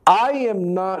 I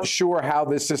am not sure how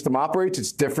this system operates.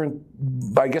 It's different.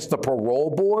 I guess the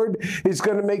parole board is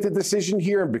going to make the decision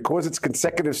here, and because it's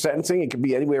consecutive sentencing, it could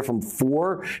be anywhere from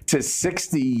 4 to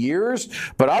 60 years.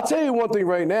 But I'll tell you one thing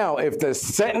right now, if the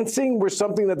sentencing were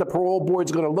something that the parole board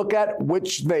is going to look at,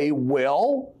 which they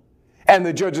will, and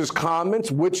the judge's comments,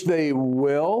 which they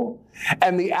will,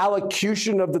 and the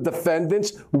allocution of the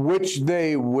defendants, which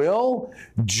they will,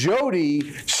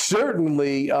 JODI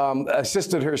certainly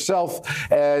assisted herself,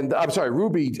 and I'm sorry,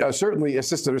 Ruby certainly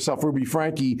assisted herself, Ruby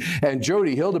Franke, and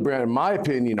JODI Hildebrandt, in my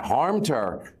opinion, harmed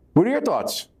her. What are your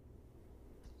thoughts?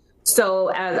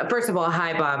 So, first of all,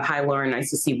 hi, Bob. Hi, Lauren. Nice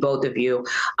to see both of you.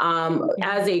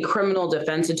 As a criminal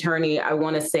defense attorney, I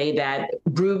want to say that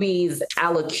Ruby's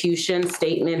allocution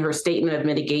statement, her statement of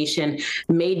mitigation,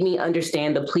 made me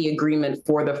understand the plea agreement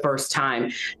for the first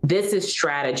time. This is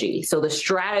strategy. So the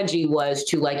strategy was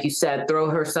to, like you said, throw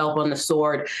herself on the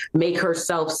sword, make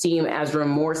herself seem as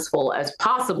remorseful as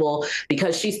possible,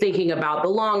 because she's thinking about the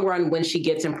long run when she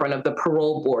gets in front of the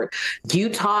parole board.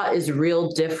 Utah is real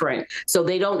different. So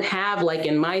they don't have, like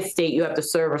in my state, you have to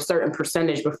serve a certain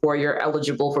percentage before you're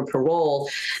eligible for parole.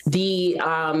 The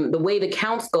way the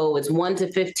counts go is 1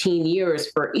 to 15 years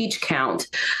for each count.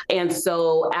 And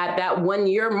so at that 1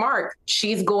 year mark,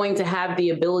 she's going to have the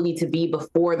ability to be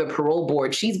before the parole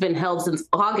board. She's been held since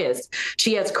August.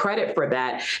 She has credit for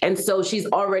that. And so she's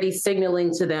already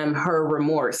signaling to them her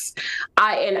remorse.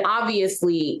 And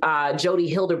obviously, JODI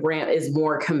Hildebrandt is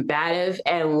more combative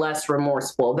and less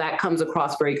remorseful. That comes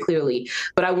across very clearly.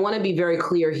 But I want to be very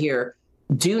clear here.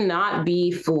 Do not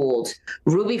be fooled.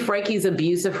 Ruby Franke's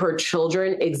abuse of her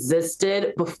children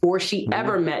existed before she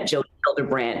ever met JODI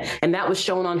Hildebrandt, and that was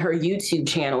shown on her YouTube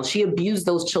channel. She abused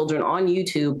those children on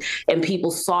YouTube, and people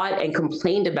saw it and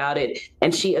complained about it,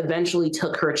 and she eventually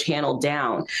took her channel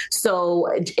down. So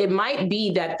it might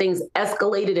be that things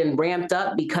escalated and ramped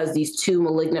up because these two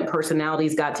malignant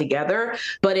personalities got together,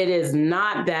 but it is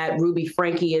not that Ruby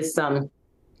Franke is some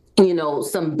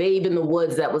babe in the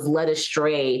woods that was led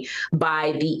astray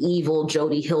by the evil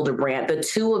JODI Hildebrandt. The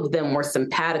two of them were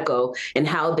simpatico in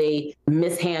how they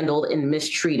mishandled and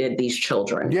mistreated these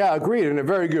children. Yeah, agreed, and a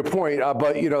very good point.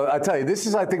 But, I tell you, this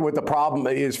is, I think, what the problem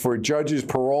is for judges,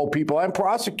 parole people, and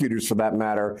prosecutors, for that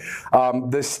matter.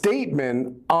 The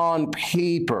statement on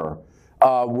paper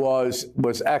was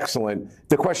excellent.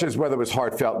 The question is whether it was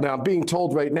heartfelt. Now, I'm being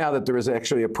told right now that there is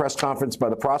actually a press conference by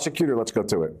the prosecutor. Let's go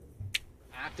to it.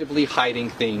 Actively hiding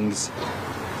things,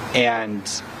 and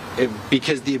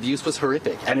because the abuse was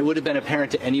horrific, and it would have been apparent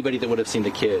to anybody that would have seen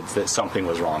the kids that something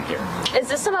was wrong here. Is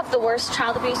this some of the worst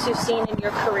child abuse you've seen in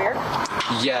your career?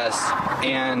 Yes,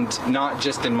 and not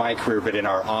just in my career, but in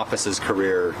our office's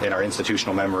career, in our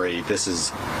institutional memory. This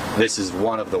is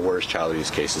one of the worst child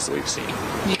abuse cases that we've seen.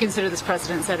 Do you consider this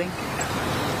precedent setting?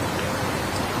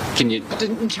 Can you?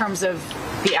 In terms of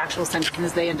the actual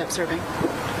sentences they end up serving?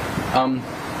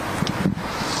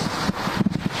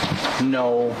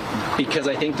 No, because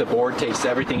I think the board takes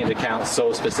everything into account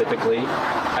so specifically. Do you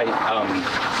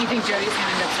think JODI's going to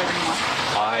end up serving more?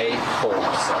 I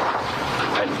hope so.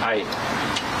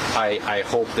 I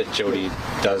hope that JODI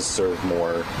does serve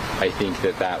more. I think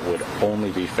that would only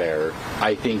be fair.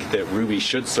 I think that Ruby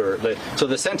should serve. So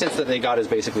the sentence that they got is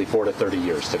basically 4 to 30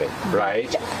 years today, right?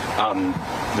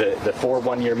 The 4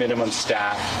 1-year minimum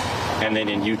stat, and then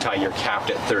in Utah you're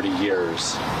capped at 30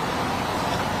 years.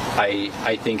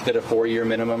 I think that a 4-year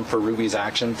minimum for Ruby's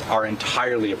actions are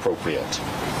entirely appropriate.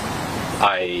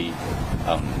 I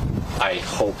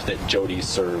hope that JODI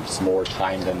serves more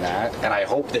time than that, and I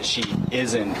hope that she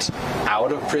isn't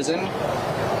out of prison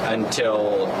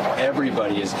until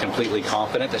everybody is completely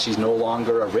confident that she's no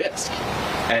longer a risk.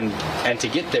 And to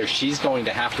get there, she's going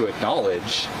to have to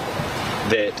acknowledge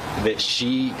that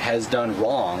she has done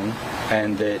wrong,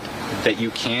 and that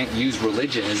you can't use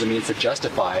religion as a means to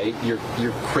justify your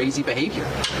crazy behavior.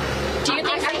 Do you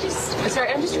think I'm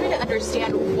just trying to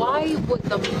understand, why would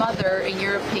the mother, in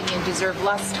your opinion, deserve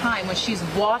less time when she's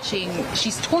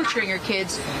torturing her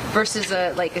kids versus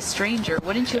a stranger?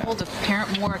 Wouldn't you hold a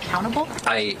parent more accountable?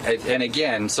 And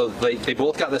again, so they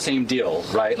both got the same deal,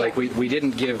 right? Yeah. Like we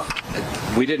didn't give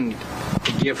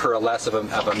her a less of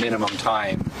a minimum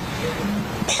time.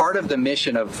 Part of the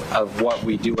mission of what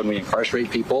we do when we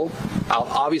incarcerate people, I'll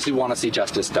obviously want to see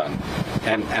justice done.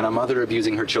 And a mother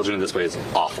abusing her children in this way is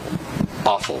awful.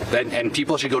 Awful. And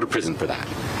people should go to prison for that.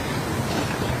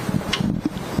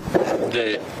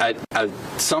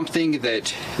 Something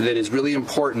that is really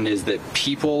important is that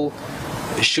people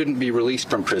shouldn't be released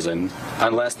from prison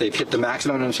unless they've hit the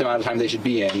maximum amount of time they should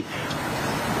be in,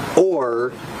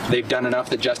 or they've done enough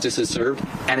that justice is served,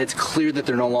 and it's clear that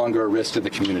they're no longer a risk to the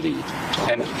community.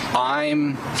 And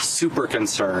I'm super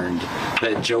concerned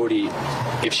that JODI,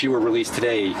 if she were released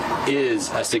today, is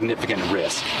a significant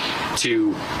risk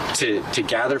to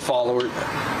gather followers.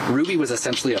 Ruby was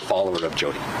essentially a follower of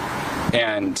JODI.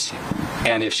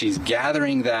 And if she's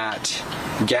gathering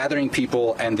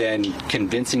people and then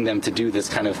convincing them to do this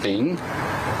kind of thing,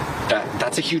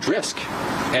 that's a huge risk.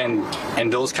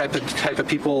 And those type of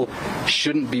people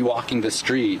shouldn't be walking the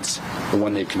streets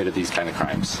when they've committed these kind of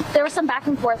crimes. There was some back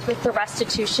and forth with the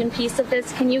restitution piece of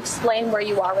this. Can you explain where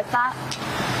you are with that?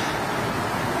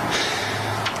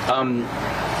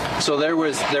 So there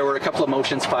were a couple of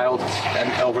motions filed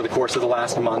over the course of the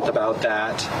last month about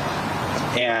that,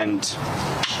 and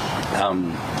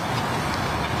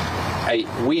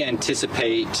we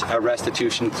anticipate a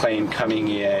restitution claim coming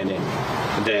in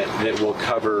that will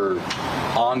cover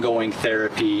ongoing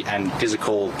therapy and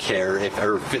physical care,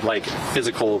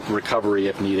 physical recovery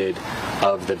if needed,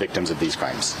 of the victims of these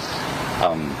crimes.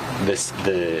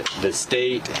 The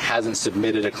state hasn't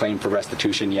submitted a claim for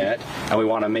restitution yet, and we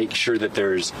want to make sure that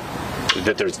there's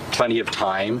plenty of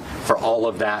time for all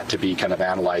of that to be kind of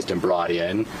analyzed and brought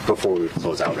in before we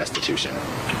close out restitution.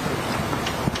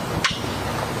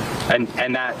 And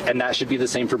that should be the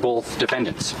same for both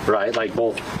defendants, right? Like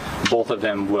both of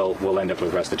them will end up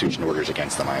with restitution orders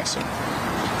against them, I assume.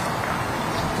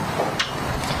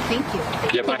 Thank you.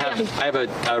 Yep, I have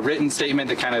a written statement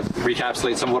that kind of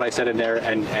recapsulates some of what I said in there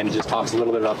and just talks a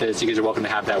little bit about this. You guys are welcome to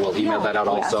have that. We'll email that out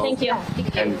also. Thank you.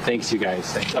 And thanks, you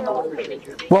guys. Thanks.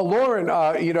 Well, Lauren,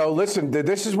 listen,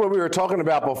 this is what we were talking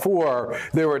about before.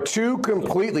 There were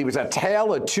it was a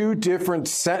tale of two different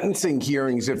sentencing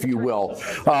hearings, if you will.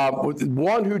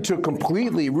 One who took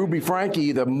completely, Ruby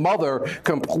FRANKE, the mother,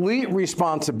 complete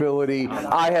responsibility.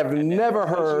 I have never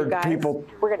heard people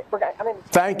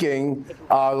thanking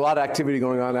a lot of activity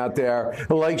going on out there,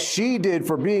 like she did,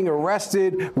 for being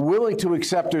arrested, willing to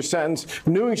accept her sentence,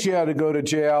 knowing she had to go to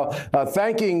jail,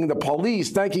 thanking the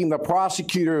police, thanking the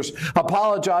prosecutors,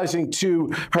 apologizing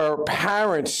to her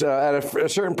parents at a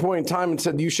certain point in time, and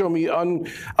said, "You show me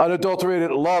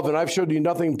unadulterated love, and I've showed you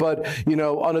nothing but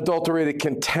unadulterated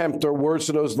contempt," or words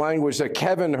to those language. That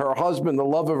Kevin, her husband, the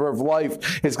love of her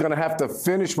life, is going to have to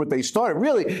finish what they started.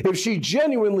 Really, if she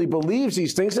genuinely believes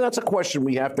these things, and that's a question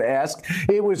we have to ask,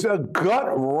 it was a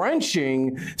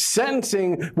gut-wrenching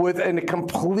sentencing with a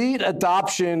complete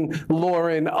adoption,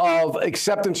 Lauren, of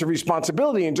acceptance of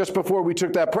responsibility. And just before we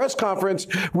took that press conference,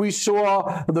 we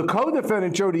saw the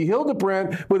co-defendant, JODI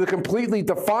HILDEBRANDT, with a completely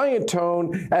defiant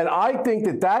tone, and I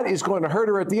think that is going to hurt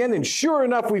her at the end. And sure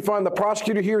enough, we find the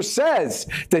prosecutor here says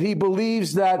that he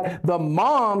believes that the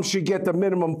mom should get the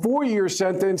minimum 4-year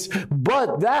sentence,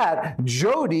 but that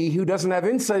JODI, who doesn't have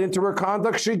insight into her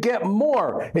conduct, should get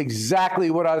more. Exactly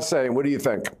what I was saying. What do you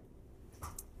think?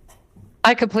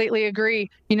 I completely agree.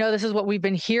 This is what we've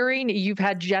been hearing. You've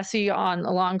had Jessie on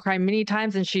A Law and Crime many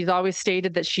times, and she's always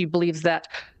stated that she believes that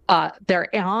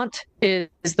their aunt is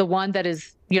the one that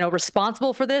is,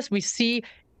 responsible for this. We see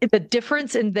the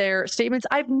difference in their statements.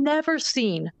 I've never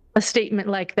seen a statement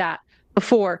like that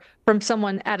before from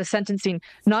someone at a sentencing.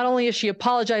 Not only is she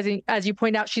apologizing, as you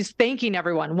point out, she's thanking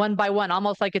everyone one by one,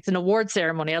 almost like it's an award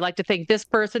ceremony. I'd like to thank this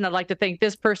person. I'd like to thank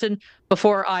this person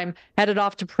before I'm headed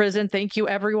off to prison. Thank you,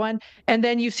 everyone. And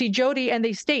then you see JODI, and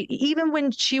they state, even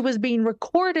when she was being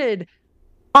recorded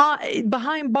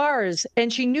behind bars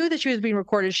and she knew that she was being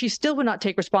recorded, she still would not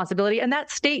take responsibility. And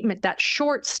that statement, that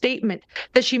short statement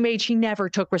that she made, she never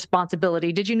took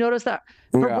responsibility. Did you notice that?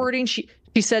 Her wording, she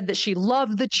said that she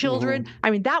loved the children.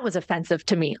 I mean, that was offensive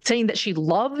to me. Saying that she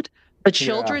loved the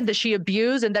children that she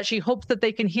abused and that she hopes that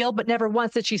they can heal, but never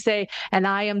once did she say, and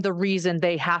I am the reason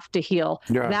they have to heal.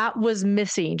 That was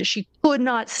missing. She could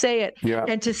not say it.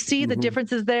 And to see the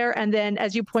differences there, and then,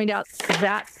 as you point out,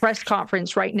 that press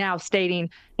conference right now stating,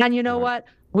 and you know what?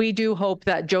 We do hope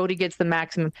that Jodi gets the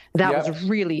maximum. That was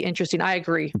really interesting. I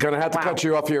agree. Going to have to cut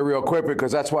you off here real quick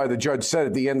because that's why the judge said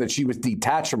at the end that she was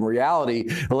detached from reality.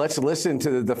 Let's listen to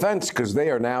the defense because they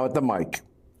are now at the mic.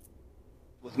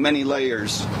 With many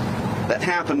layers that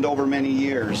happened over many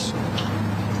years.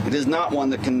 It is not one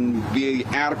that can be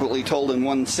adequately told in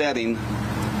one setting,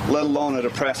 let alone at a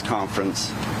press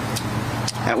conference.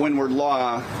 At Windward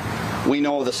Law, we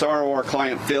know the sorrow our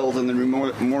client feels and the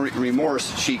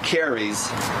remorse she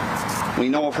carries. We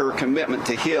know of her commitment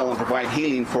to heal and provide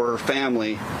healing for her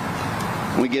family.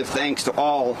 We give thanks to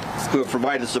all who have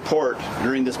provided support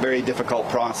during this very difficult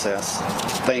process.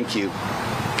 Thank you.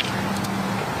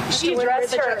 She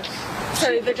addressed her.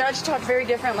 So the judge talked very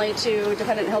differently to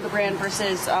Defendant Hildebrand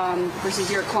versus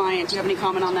your client. Do you have any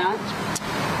comment on that?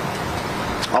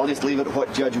 I'll just leave it at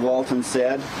what Judge Walton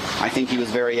said. I think he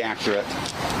was very accurate.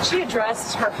 She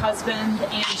addressed her husband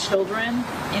and children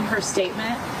in her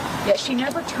statement, yet she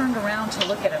never turned around to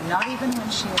look at him, not even when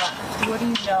she left. What do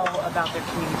you know about their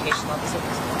communication levels at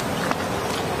this point?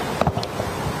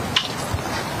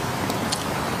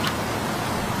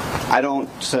 I don't,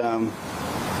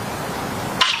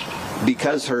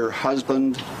 because her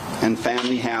husband and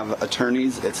family have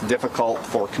attorneys, it's difficult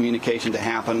for communication to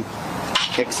happen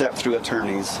except through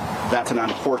attorneys. That's an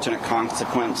unfortunate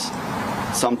consequence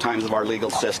sometimes of our legal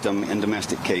system in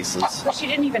domestic cases. But she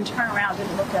didn't even turn around,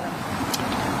 didn't look at him.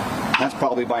 That's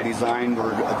probably by design.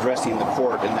 We're addressing the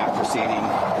court in that proceeding,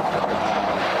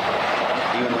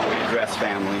 even though we address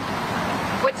family.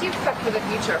 What do you expect for the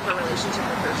future of her relationship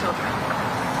with her children?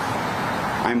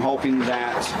 I'm hoping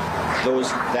that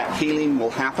that healing will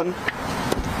happen,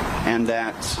 and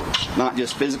that not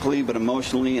just physically but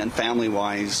emotionally and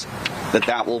family-wise,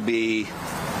 that will be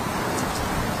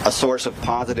a source of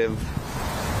positive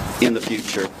in the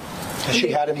future. Has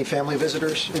she had any family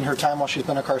visitors in her time while she's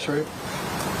been incarcerated?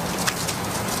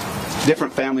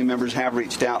 Different family members have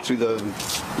reached out through the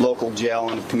local jail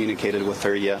and have communicated with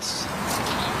her, yes.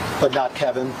 But not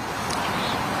Kevin?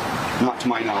 Not to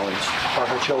my knowledge. Are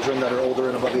her children that are older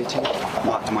and above 18?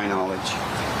 Not to my knowledge.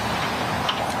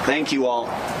 Thank you all.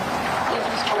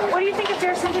 What do you think a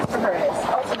fair sentence for her is,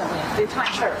 ultimately, the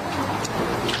time served?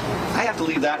 I have to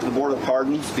leave that to the Board of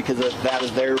Pardons because that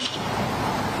is their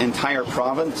entire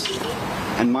province,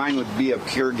 and mine would be a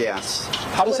pure guess.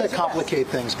 How does that complicate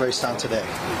things based on today?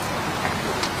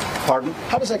 Pardon?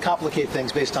 How does that complicate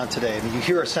things based on today? I mean, you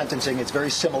hear a sentencing, it's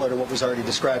very similar to what was already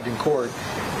described in court.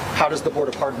 How does the Board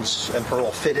of Pardons and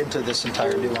Parole fit into this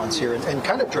entire nuance here and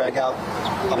kind of drag out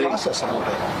the process a little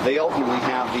bit? They ultimately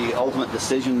have the ultimate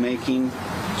decision-making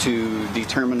to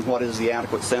determine what is the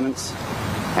adequate sentence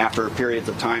after periods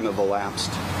of time have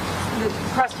elapsed. The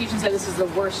prosecution said this is the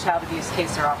worst child abuse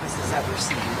case their office has ever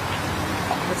seen.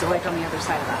 What's it like on the other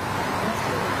side of that?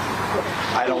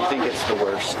 I don't think it's the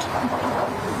worst.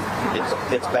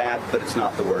 It's bad, but it's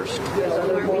not the worst.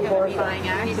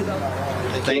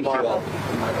 Thank you all.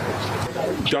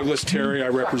 Douglas Terry, I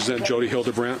represent Jodi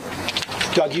Hildebrandt.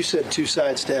 Doug, you said two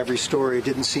sides to every story. It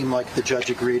didn't seem like the judge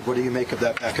agreed. What do you make of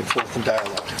that back and forth in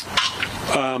dialogue?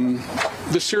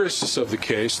 The seriousness of the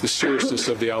case, the seriousness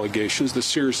of the allegations, the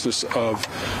seriousness of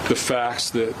the facts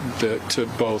that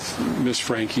both Ms.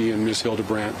 FRANKE and Ms.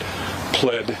 Hildebrandt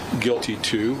pled guilty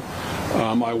to.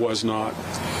 I was not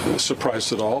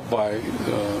surprised at all by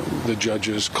the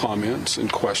judge's comments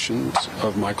and questions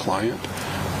of my client.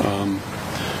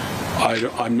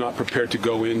 I'm not prepared to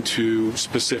go into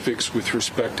specifics with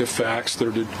respect to facts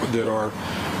that are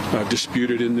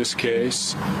disputed in this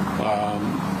case.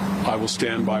 I will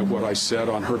stand by what I said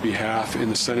on her behalf in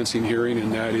the sentencing hearing,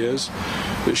 and that is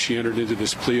that she entered into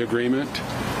this plea agreement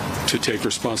to take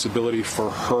responsibility for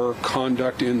her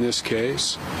conduct in this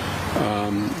case.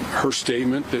 Her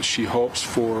statement that she hopes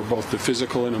for both the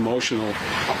physical and emotional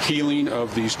healing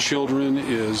of these children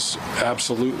is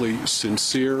absolutely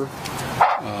sincere.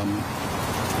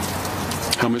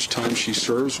 How much time she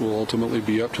serves will ultimately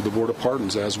be up to the Board of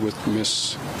Pardons, as with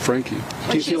Miss FRANKE.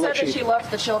 When she said that she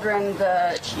loved the children,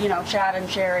 Chad and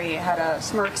Sherry had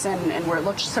smirks and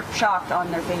looked shocked on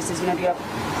their faces. Do you have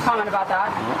a comment about that?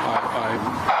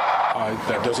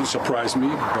 That doesn't surprise me,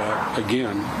 but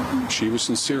again, she was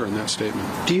sincere in that statement.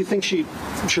 Do you think she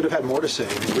should have had more to say?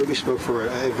 I mean, Ruby spoke for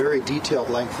a very detailed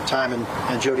length of time,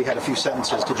 and Jodi had a few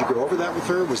sentences. Did you go over that with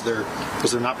her? Was there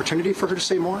an opportunity for her to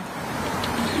say more?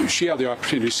 she had the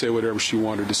opportunity to say whatever she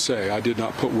wanted to say. I did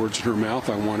not put words in her mouth.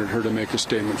 I wanted her to make a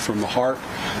statement from the heart.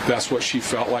 That's what she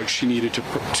felt like she needed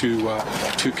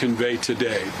to convey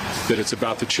today, that it's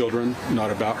about the children,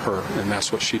 not about her, and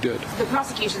that's what she did. The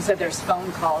prosecution said there's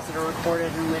phone calls that are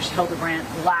recorded in which Hildebrandt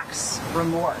lacks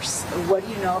remorse. What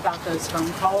do you know about those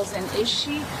phone calls, and is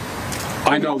she?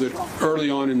 I know that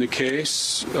early on in the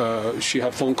case, she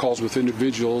had phone calls with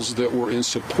individuals that were in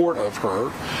support of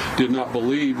her, did not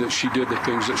believe that she did the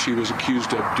things that she was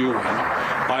accused of doing.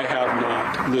 I have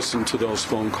not listened to those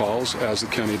phone calls, as the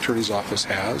county attorney's office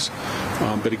has.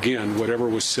 But again, whatever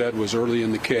was said was early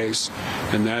in the case,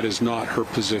 and that is not her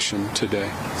position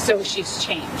today. So she's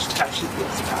changed how she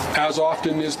feels about it? As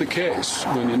often is the case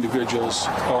when individuals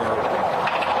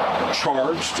are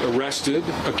charged, arrested,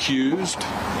 accused.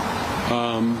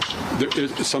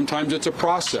 Sometimes it's a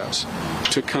process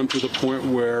to come to the point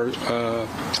where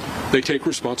they take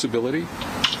responsibility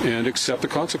and accept the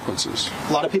consequences.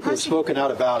 A lot of people have spoken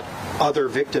out about other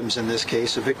victims in this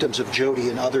case, the victims of Jodi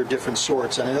and other different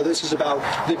sorts. And I know this is about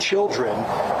the children,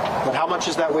 but how much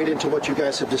does that weigh into what you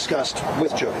guys have discussed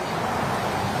with Jodi?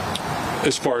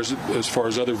 As far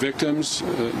as other victims,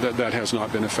 that has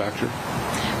not been a factor.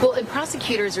 Well, and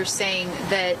prosecutors are saying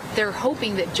that they're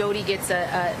hoping that Jodi gets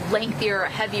a lengthier, a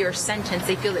heavier sentence.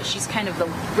 They feel that she's kind of the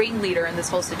ringleader in this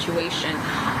whole situation.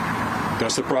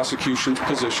 That's the prosecution's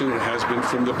position. It has been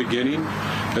from the beginning.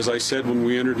 As I said when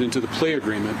we entered into the plea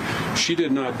agreement, she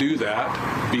did not do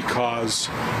that because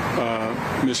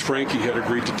Ms. Franke had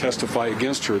agreed to testify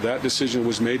against her. That decision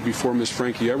was made before Ms.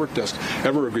 Franke ever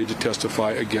agreed to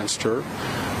testify against her,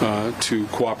 to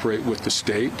cooperate with the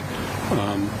state.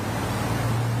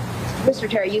 Mr.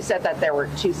 Terry, you said that there were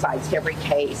two sides to every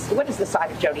case. What is the side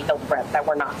of Jodi Hildebrandt that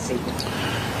we're not seeing?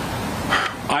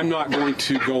 I'm not going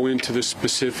to go into the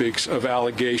specifics of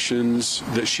allegations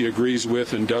that she agrees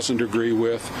with and doesn't agree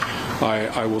with.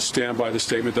 I will stand by the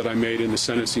statement that I made in the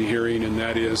sentencing hearing, and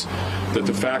that is that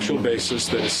the factual basis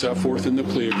that is set forth in the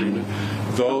plea agreement,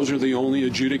 those are the only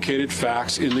adjudicated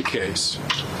facts in the case.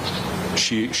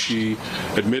 She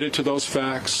admitted to those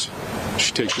facts.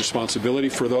 She takes responsibility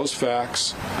for those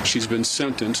facts. She's been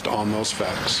sentenced on those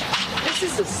facts. This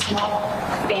is a small,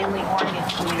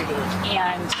 family-oriented community,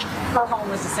 and her home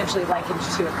was essentially likened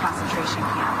to a concentration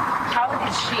camp. How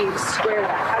did she square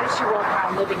that? How did she walk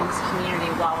around living in this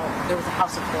community while there was a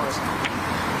house of horrors?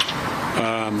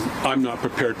 I'm not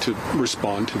prepared to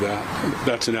respond to that.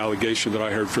 That's an allegation that I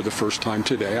heard for the first time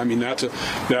today. I mean, that's a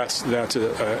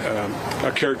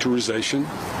characterization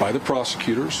by the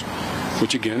prosecutors,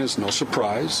 which again is no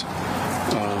surprise.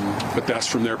 But that's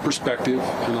from their perspective,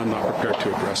 and I'm not prepared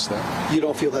to address that. You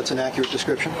don't feel that's an accurate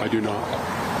description? I do not.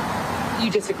 You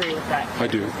disagree with that? I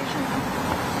do.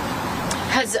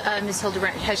 Has Ms.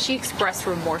 Hildebrandt, has she expressed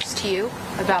remorse to you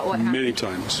about what happened? Many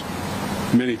times.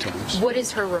 Many times. What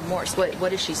is her remorse?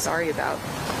 What is she sorry about?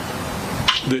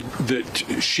 That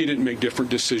she didn't make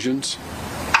different decisions,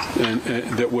 and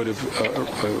that would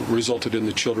have resulted in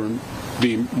the children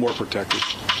being more protected.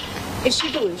 Is she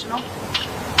delusional?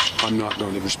 I'm not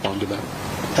going to respond to that.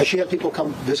 Has she had people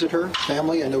come visit her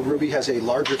family? I know Ruby has a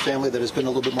larger family that has been a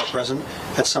little bit more present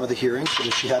at some of the hearings, but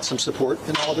has she had some support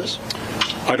in all of this?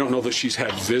 I don't know that she's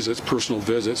had visits, personal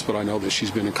visits, but I know that she's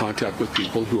been in contact with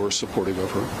people who are supportive of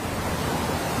her.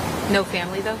 No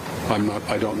family, though?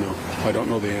 I don't know. I don't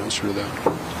know the answer to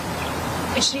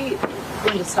that. Is she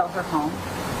going to sell her home?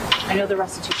 I know the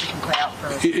restitution can play out for...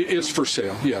 It's for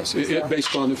sale, yes.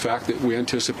 Based on the fact that we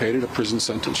anticipated a prison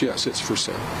sentence, yes, it's for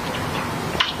sale.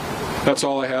 That's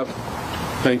all I have.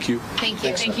 Thank you. Thank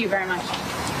you. Thank you very much.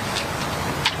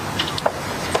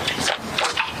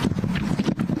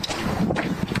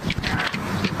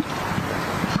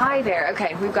 Hi there.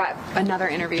 Okay, we've got another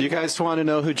interview. Do you guys want to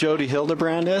know who Jodi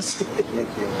Hildebrandt is?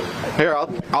 Here,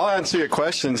 I'll answer your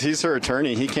questions. He's her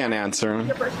attorney. He can't answer them.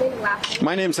 Your first name and last name?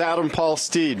 My name's Adam Paul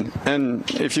Steed, and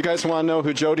if you guys want to know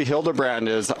who Jodi Hildebrandt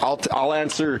is, I'll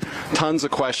answer tons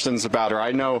of questions about her.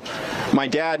 I know my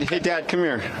dad. Hey, Dad, come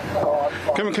here.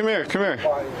 Come here.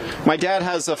 My dad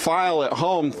has a file at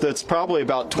home that's probably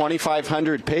about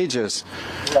 2,500 pages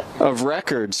of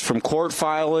records from court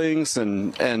filings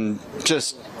and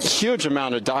just huge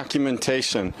amount of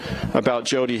documentation about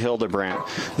Jodi Hildebrandt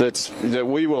that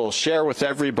we will share with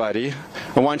everybody.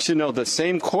 I want you to know the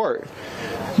same court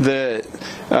that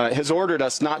has ordered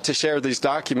us not to share these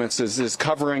documents is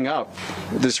covering up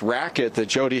this racket that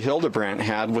Jodi Hildebrandt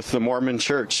had with the Mormon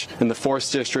Church in the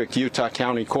 4th District Utah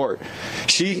County Court.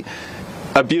 She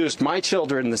abused my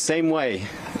children the same way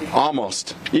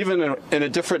Almost. Even in a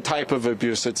different type of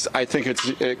abuse, I think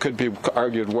it could be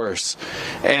argued worse.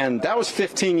 And that was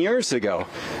 15 years ago.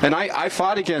 And I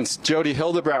fought against Jodi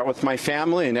Hildebrandt with my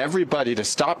family and everybody to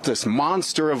stop this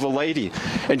monster of a lady.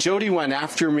 And Jodi went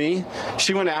after me.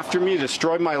 She went after me,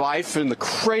 destroyed my life in the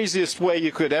craziest way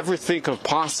you could ever think of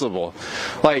possible.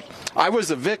 Like, I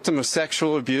was a victim of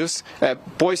sexual abuse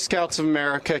at Boy Scouts of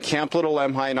America, Camp Little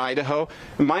Lemhi in Idaho.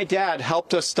 And my dad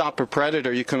helped us stop a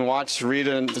predator. You can watch, read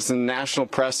it in the national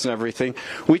press and everything.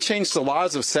 We changed the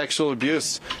laws of sexual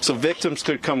abuse so victims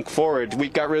could come forward. We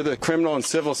got rid of the criminal and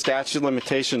civil statute of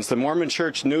limitations. The Mormon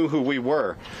Church knew who we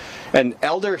were. And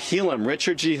Elder Helam,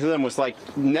 Richard G. Helam, was like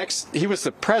he was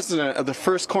the president of the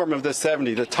First Quorum of the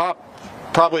 70, the top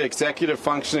probably executive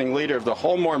functioning leader of the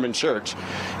whole Mormon Church.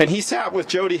 And he sat with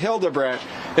Jodi Hildebrandt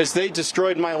as they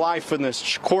destroyed my life in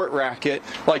this court racket,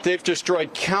 like they've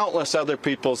destroyed countless other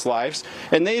people's lives.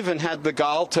 And they even had the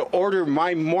gall to order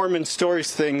my Mormon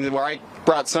Stories thing, where I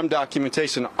brought some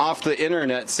documentation off the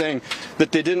internet saying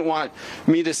that they didn't want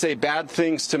me to say bad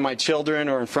things to my children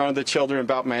or in front of the children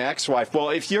about my ex-wife. Well,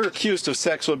 if you're accused of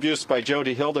sexual abuse by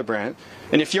Jodi Hildebrandt,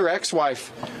 and if your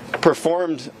ex-wife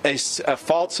performed a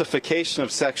falsification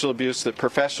of sexual abuse, that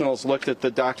professionals looked at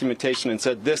the documentation and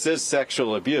said, this is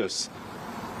sexual abuse.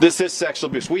 This is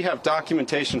sexual abuse. We have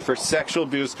documentation for sexual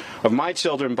abuse of my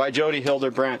children by Jodi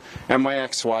Hildebrandt and my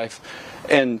ex-wife.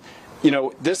 And you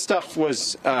know, this stuff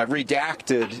was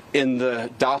redacted in the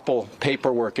Doppel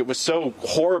paperwork. It was so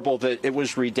horrible that it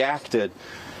was redacted.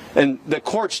 And the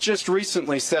courts just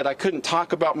recently said I couldn't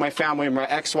talk about my family or my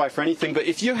ex-wife or anything, but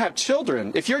if you have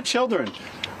children, if your children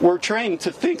were trained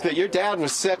to think that your dad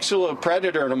was sexual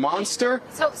predator and a monster.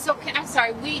 So I'm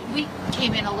sorry, we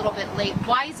came in a little bit late.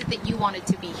 Why is it that you wanted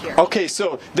to be here? Okay,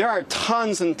 so there are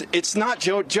tons, and it's not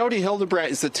Jodi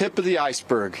Hildebrandt is the tip of the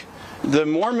iceberg. The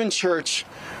Mormon Church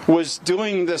was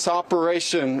doing this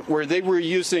operation where they were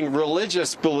using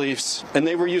religious beliefs and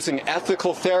they were using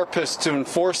ethical therapists to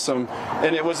enforce them,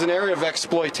 and it was an area of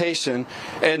exploitation,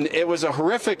 and it was a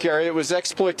horrific area. It was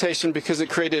exploitation because it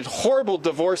created horrible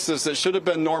divorces that should have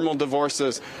been normal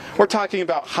divorces. We're talking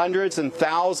about hundreds and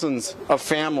thousands of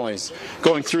families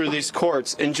going through these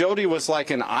courts, and Jodi was like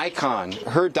an icon.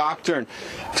 Her doctrine.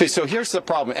 Okay, so here's the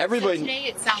problem. Everybody. So today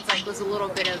it sounds like was a little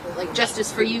bit of like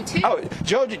justice for you too. Oh,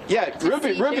 Jodi, yeah,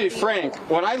 Ruby Frank.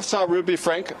 When I saw Ruby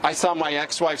Frank, I saw my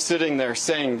ex-wife sitting there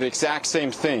saying the exact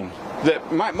same thing.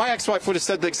 That my ex-wife would have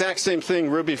said the exact same thing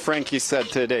Ruby Franke said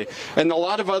today, and a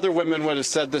lot of other women would have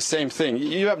said the same thing.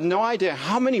 You have no idea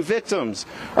how many victims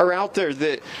are out there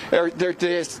that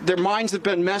their minds have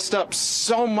been messed up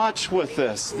so much with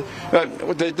this.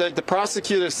 The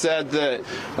prosecutor said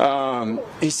that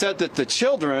he said that the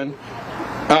children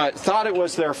thought it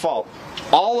was their fault.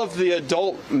 All of the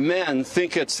adult men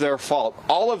think it's their fault.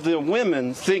 All of the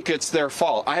women think it's their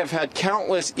fault. I have had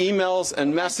countless emails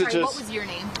and messages. Sorry, what was your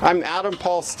name? I'm Adam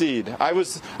Paul Steed.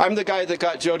 I'm the guy that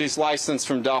got Jodi's license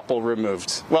from Doppel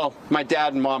removed. Well, my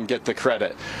dad and mom get the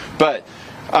credit. But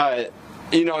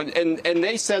you know, and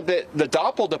they said that the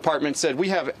Doppel department said, we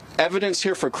have evidence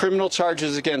here for criminal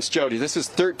charges against Jodi. This is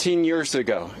 13 years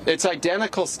ago. It's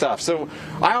identical stuff. So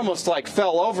I almost like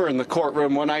fell over in the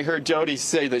courtroom when I heard Jodi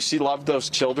say that she loved those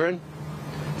children.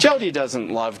 Jodi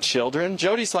doesn't love children.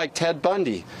 Jodi's like Ted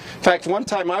Bundy. In fact, one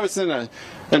time I was in a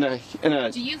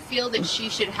Do you feel that she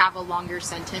should have a longer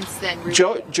sentence than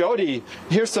Ruby? Jodi,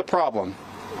 here's the problem.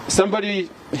 Somebody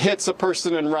hits a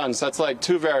person and runs. That's like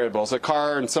two variables, a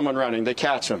car and someone running. They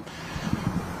catch them.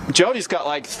 Jodi's got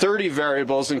like 30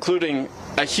 variables, including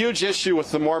a huge issue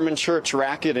with the Mormon Church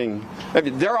racketing. I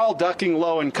mean, they're all ducking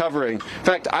low and covering. In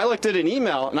fact, I looked at an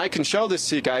email, and I can show this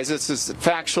to you guys. This is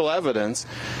factual evidence,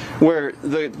 where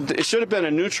it should have been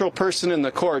a neutral person in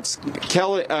the courts.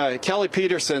 Kelly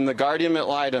Peterson, the guardian ad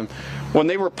litem, when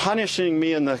they were punishing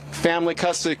me in the family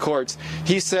custody courts,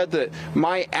 he said that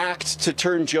my act to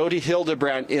turn Jodi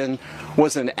Hildebrandt in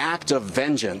was an act of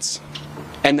vengeance,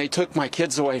 and they took my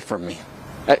kids away from me.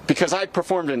 Because I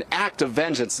performed an act of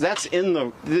vengeance. That's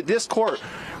in this court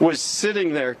was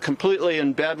sitting there completely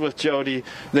in bed with Jodi.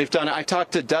 They've done it. I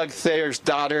talked to Doug Thayer's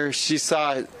daughter. She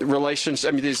saw relations.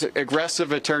 I mean, these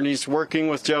aggressive attorneys working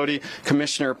with Jodi,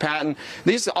 Commissioner Patton.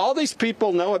 All these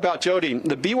people know about Jodi.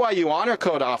 The BYU Honor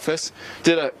Code office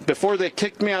before they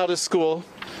kicked me out of school.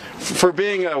 for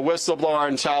being a whistleblower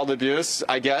on child abuse,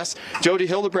 I guess. Jodi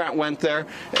Hildebrandt went there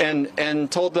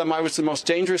and told them I was the most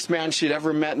dangerous man she'd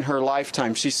ever met in her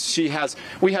lifetime.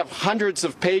 We have hundreds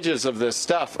of pages of this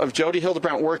stuff, of Jodi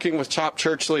Hildebrandt working with top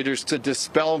church leaders to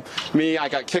dispel me. I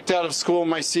got kicked out of school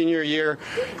my senior year.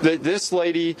 This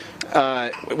lady,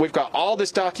 we've got all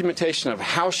this documentation of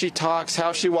how she talks,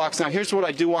 how she walks. Now, here's what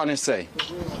I do want to say.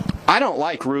 I don't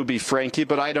like Ruby Franke,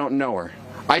 but I don't know her.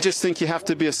 I just think you have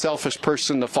to be a selfish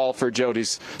person to fall for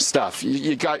Jodi's stuff.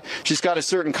 She's got a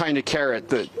certain kind of carrot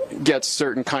that gets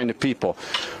certain kind of people.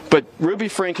 But Ruby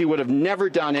Franke would have never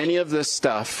done any of this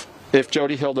stuff if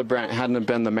Jodi Hildebrandt hadn't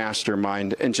been the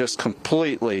mastermind and just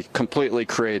completely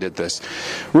created this.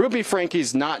 Ruby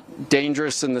Franke's not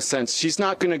dangerous in the sense she's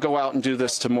not going to go out and do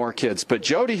this to more kids, but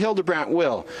Jodi Hildebrandt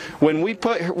will. When we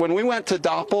went to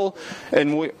Doppel,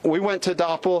 and we went to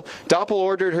Doppel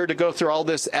ordered her to go through all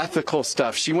this ethical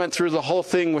stuff. She went through the whole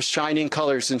thing with shining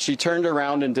colors, and she turned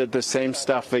around and did the same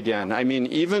stuff again. I mean,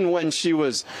 even when she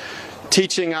was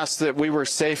teaching us that we were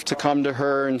safe to come to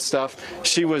her and stuff,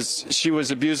 she was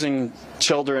abusing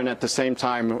children at the same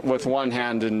time with one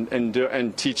hand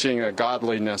and teaching a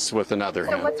godliness with another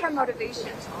hand. So what's her motivation?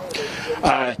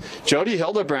 Jodi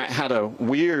Hildebrandt had a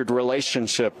weird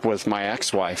relationship with my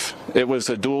ex-wife. It was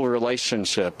a dual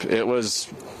relationship. It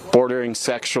was bordering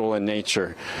sexual in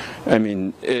nature. I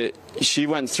mean, she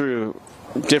went through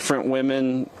different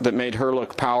women that made her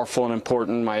look powerful and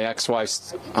important. My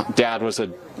ex-wife's dad was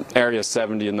an Area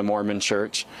 70 in the Mormon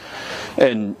Church,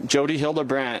 and Jodi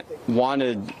Hildebrandt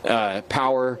wanted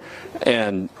power,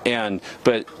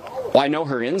 but I know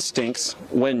her instincts.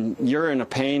 When you're in a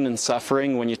pain and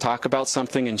suffering, when you talk about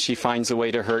something and she finds a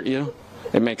way to hurt you,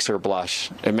 it makes her blush.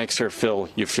 It makes her feel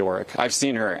euphoric. I've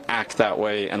seen her act that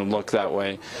way and look that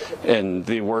way in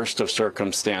the worst of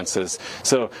circumstances.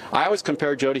 So I always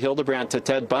compare Jodi Hildebrandt to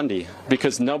Ted Bundy,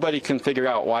 because nobody can figure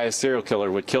out why a serial killer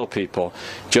would kill people.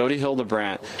 Jodi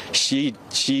Hildebrandt, she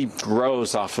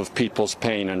grows off of people's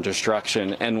pain and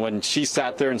destruction. And when she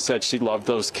sat there and said she loved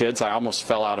those kids, I almost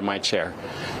fell out of my chair.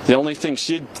 The only thing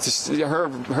her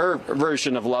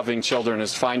version of loving children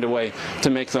is find a way to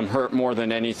make them hurt more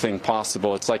than anything possible.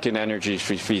 It's like an energy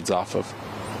she feeds off of.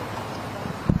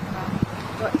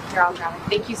 You're all grabbing.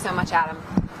 Thank you so much, Adam.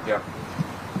 Yeah.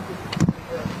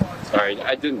 Sorry,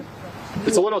 I didn't.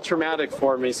 It's a little traumatic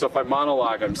for me, so if I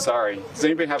monologue, I'm sorry. Does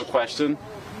anybody have a question?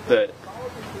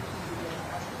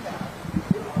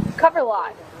 Covered a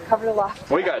lot.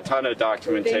 We got a ton of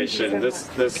documentation. That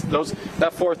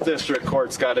 4th District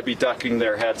Court's got to be ducking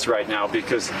their heads right now,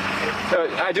 because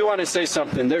I do want to say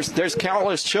something. There's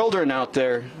countless children out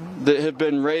there that have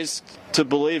been raised to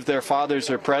believe their fathers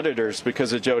are predators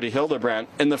because of Jodi Hildebrandt.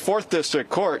 And the 4th District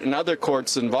Court and other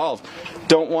courts involved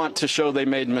don't want to show they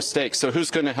made mistakes. So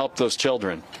who's going to help those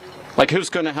children? Like, who's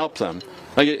going to help them?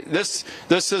 Like, this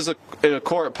is a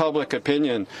court of public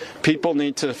opinion. People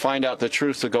need to find out the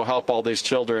truth to go help all these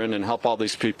children and help all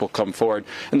these people come forward.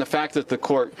 And the fact that the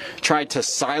court tried to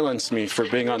silence me for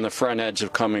being on the front edge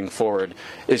of coming forward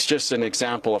is just an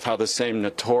example of how the same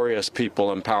notorious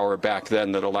people in power back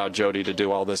then that allowed Jodi to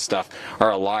do all this stuff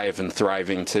are alive and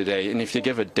thriving today. And if you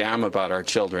give a damn about our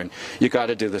children, you got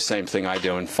to do the same thing I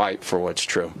do and fight for what's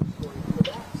true.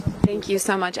 Thank you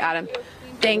so much, Adam.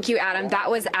 Thank you, Adam. That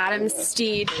was Adam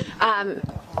Steed.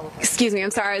 Excuse me,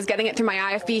 I'm sorry, I was getting it through my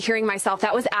IFB, hearing myself.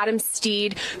 That was Adam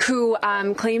Steed, who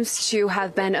claims to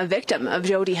have been a victim of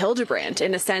Jodi Hildebrandt,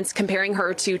 in a sense, comparing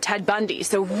her to Ted Bundy.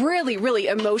 So really, really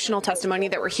emotional testimony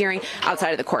that we're hearing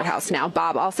outside of the courthouse now.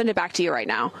 Bob, I'll send it back to you right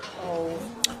now.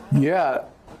 Yeah.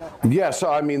 Yeah, so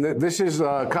I mean, this is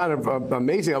kind of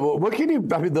amazing. What can you,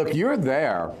 I mean, look, you're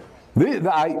there.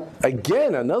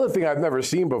 Again, another thing I've never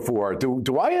seen before.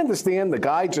 Do I understand the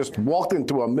guy just walked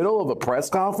into a middle of a press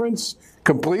conference,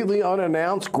 completely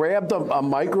unannounced, grabbed a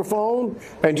microphone,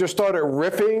 and just started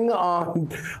riffing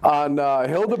on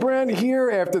Hildebrandt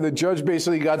here after the judge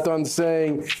basically got done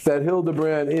saying that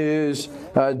Hildebrandt is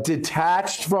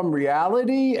detached from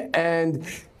reality? And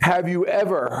have you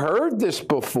ever heard this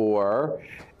before?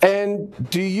 And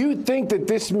do you think that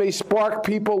this may spark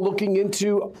people looking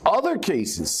into other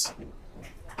cases?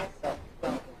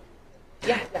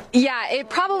 Yeah, it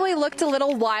probably looked a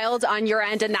little wild on your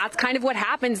end, and that's kind of what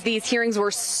happens. These hearings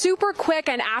were super quick,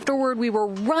 and afterward we were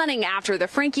running after the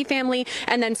Franke family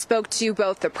and then spoke to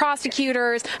both the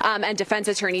prosecutors and defense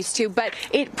attorneys too. But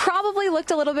it probably looked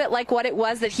a little bit like what it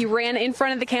was, that he ran in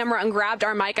front of the camera and grabbed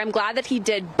our mic. I'm glad that he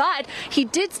did, but he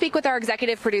did speak with our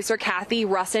executive producer, Kathy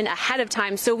Russin, ahead of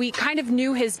time, so we kind of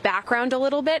knew his background a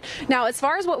little bit. Now, as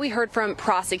far as what we heard from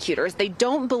prosecutors, they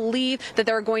don't believe that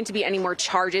there are going to be any more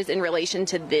charges in relation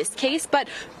to this this case, but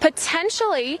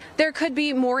potentially there could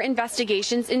be more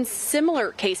investigations in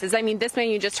similar cases. I mean, this man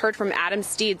you just heard from, Adam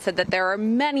Steed, said that there are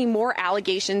many more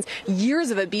allegations, years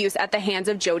of abuse at the hands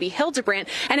of Jodi Hildebrandt,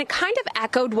 and it kind of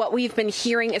echoed what we've been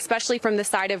hearing, especially from the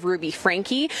side of Ruby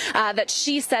Franke, that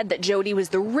she said that Jodi was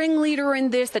the ringleader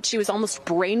in this, that she was almost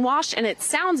brainwashed, and it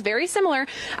sounds very similar.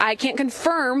 I can't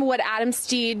confirm what Adam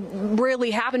Steed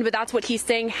really happened, but that's what he's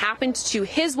saying happened to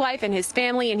his wife and his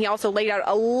family, and he also laid out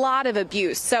a lot of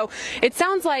abuse. So it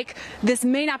sounds like this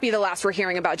may not be the last we're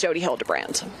hearing about Jodi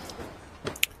Hildebrandt.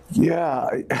 Yeah.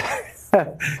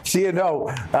 See,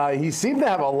 he seemed to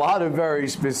have a lot of very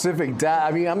specific data.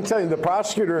 I mean, I'm telling you, the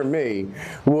prosecutor and me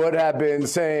would have been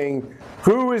saying,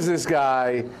 who is this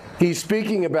guy? He's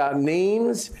speaking about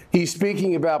names. He's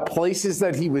speaking about places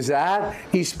that he was at.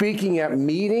 He's speaking at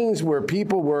meetings where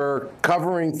people were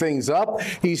covering things up.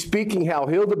 He's speaking how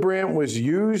Hildebrandt was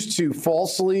used to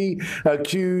falsely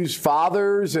accuse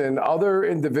fathers and other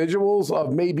individuals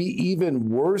of maybe even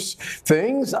worse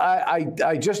things.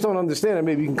 I just don't understand it.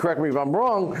 Maybe you can correct me if I'm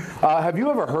wrong. Have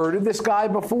you ever heard of this guy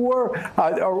before?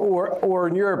 Or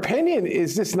in your opinion,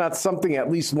 is this not something at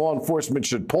least law enforcement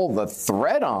should pull the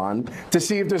thread on to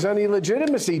see if there's any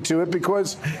legitimacy to it?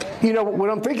 Because, what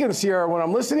I'm thinking, Sierra, when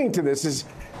I'm listening to this is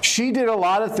she did a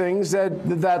lot of things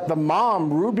that the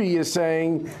mom, Ruby, is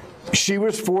saying she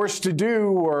was forced to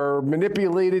do or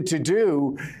manipulated to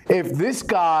do. If this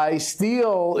guy,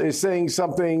 Steele, is saying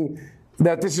something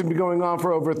that this has been going on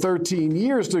for over 13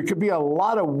 years, there could be a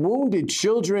lot of wounded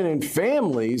children and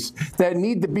families that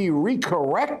need to be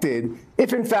recorrected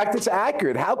if, in fact, it's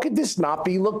accurate. How could this not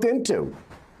be looked into?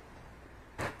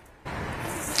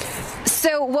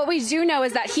 So what we do know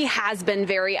is that he has been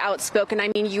very outspoken.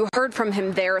 I mean, you heard from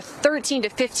him there, 13 to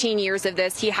 15 years of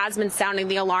this. He has been sounding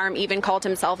the alarm, even called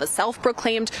himself a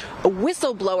self-proclaimed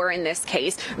whistleblower in this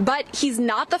case. But he's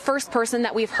not the first person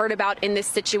that we've heard about in this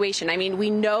situation. I mean,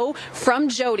 we know from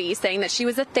Jodi saying that she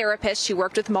was a therapist. She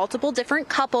worked with multiple different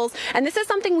couples. And this is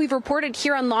something we've reported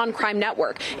here on Law and Crime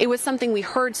Network. It was something we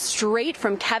heard straight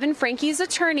from Kevin Franke's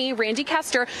attorney, Randy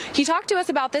Kester. He talked to us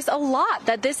about this a lot,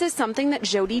 that this is something that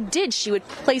Jodi did. She would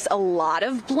place a lot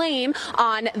of blame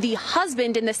on the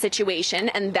husband in the situation,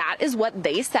 and that is what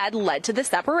they said led to the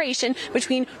separation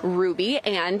between Ruby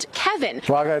and Kevin.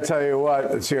 Well, I got to tell you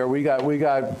what, Sierra, we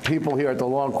got people here at the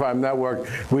Law and Crime Network.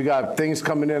 We got things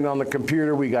coming in on the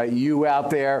computer. We got you out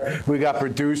there. We got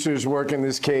producers working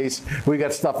this case. We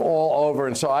got stuff all over.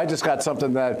 And so I just got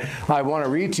something that I want to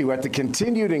read to you. At the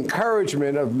continued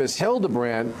encouragement of Ms.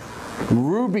 Hildebrandt,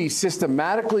 Ruby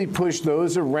systematically pushed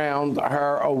those around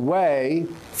her away,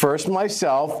 first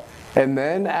myself, and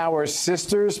then our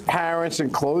sister's parents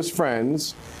and close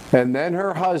friends, and then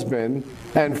her husband,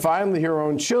 and finally her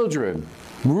own children.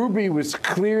 Ruby has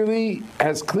clearly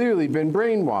been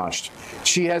brainwashed.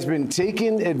 She has been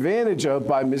taken advantage of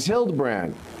by Ms.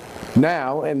 Hildebrandt.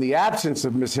 Now, in the absence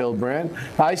of Ms. Hildebrandt,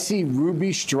 I see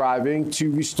Ruby striving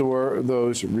to restore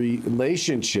those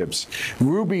relationships.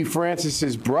 Ruby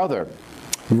Francis's brother.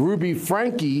 Ruby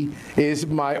Franke is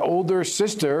my older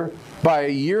sister by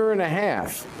 1.5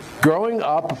 years. Growing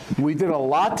up, we did a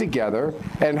lot together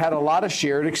and had a lot of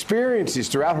shared experiences.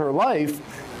 Throughout her life,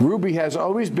 Ruby has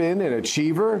always been an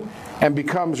achiever and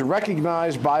becomes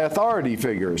recognized by authority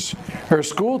figures. Her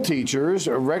school teachers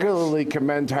regularly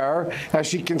commend her as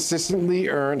she consistently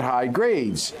earned high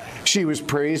grades. She was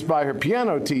praised by her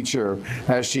piano teacher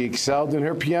as she excelled in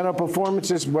her piano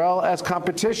performance as well as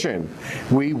competition.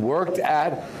 We worked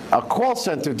at a call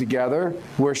center together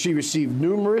where she received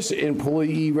numerous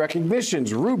employee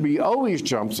recognitions. Ruby always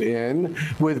jumps in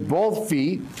with both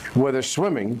feet, whether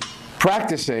swimming,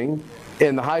 practicing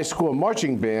in the high school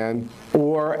marching band,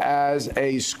 or as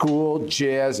a school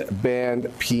jazz band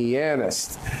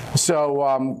pianist.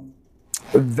 So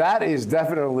that is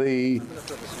definitely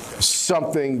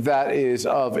something that is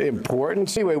of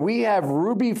importance. Anyway, we have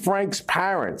Ruby Franke's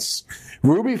parents.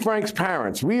 Ruby Franke's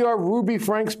parents. We are Ruby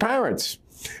Franke's parents.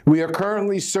 We are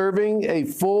currently serving a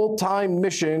full-time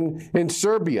mission in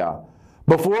Serbia.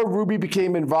 Before Ruby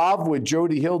became involved with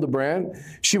Jodi Hildebrandt,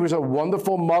 she was a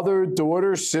wonderful mother,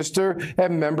 daughter, sister,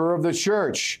 and member of the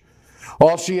church.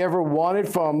 All she ever wanted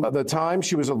from the time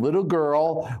she was a little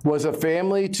girl was a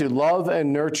family to love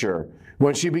and nurture.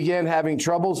 When she began having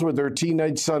troubles with her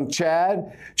teenage son,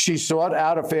 Chad, she sought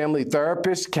out a family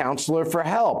therapist, counselor for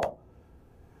help.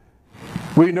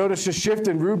 We noticed a shift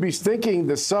in Ruby's thinking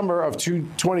the summer of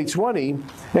 2020,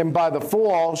 and by the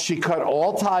fall, she cut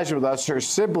all ties with us, her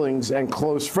siblings, and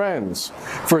close friends.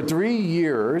 For 3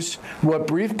 years, what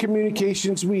brief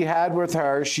communications we had with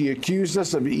her, she accused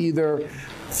us of either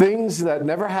things that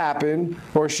never happened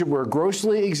or were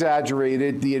grossly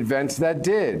exaggerated, the events that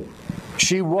did.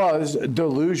 She was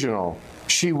delusional.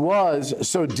 She was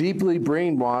so deeply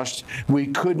brainwashed we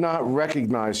could not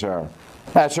recognize her.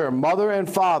 As her mother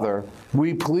and father,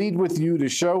 we plead with you to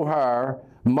show her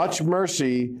much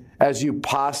mercy as you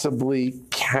possibly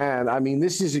can. I mean,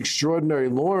 this is extraordinary.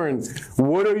 Lauren,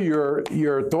 what are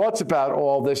your thoughts about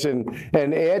all this? And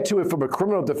add to it from a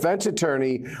criminal defense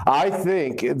attorney, I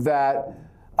think that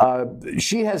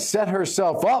she has set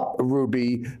herself up,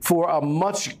 Ruby, for a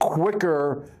much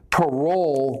quicker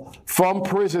parole from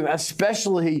prison,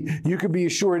 especially you could be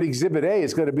assured Exhibit A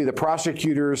is going to be the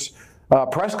prosecutor's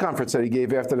press conference that he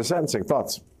gave after the sentencing.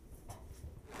 Thoughts?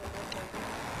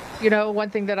 You know, one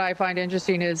thing that I find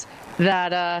interesting is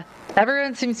that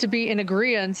everyone seems to be in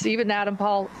agreement, even Adam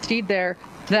Paul Steed there,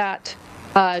 that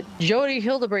JODI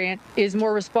Hildebrandt is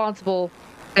more responsible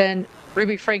than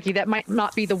Ruby Franke. That might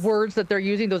not be the words that they're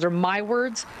using. Those are my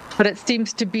words, but it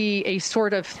seems to be a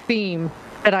sort of theme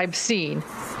that I've seen.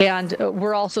 And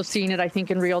we're also seeing it, I think,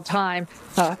 in real time,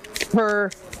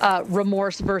 her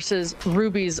remorse versus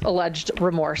Ruby's alleged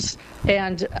remorse.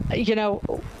 And, you know,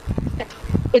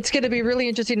 it's going to be really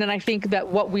interesting. And I think that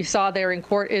what we saw there in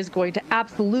court is going to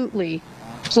absolutely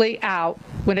play out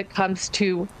when it comes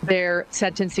to their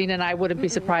sentencing, and I wouldn't be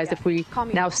surprised if we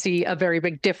now see a very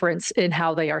big difference in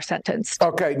how they are sentenced.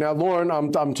 Okay, now Lauren,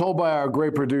 I'm told by our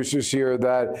great producers here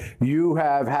that you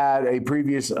have had a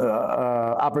previous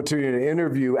opportunity to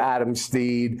interview Adam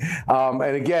Steed,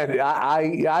 and again,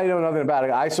 I know nothing about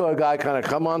it. I saw a guy kind of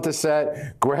come onto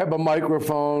set, grab a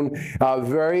microphone,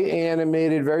 very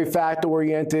animated, very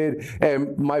fact-oriented,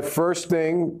 and my first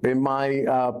thing in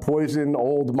my poisoned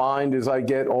old mind as I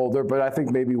get older, but I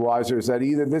think maybe wiser, is that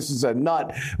either this is a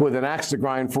nut with an axe to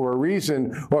grind for a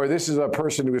reason, or this is a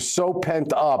person who is so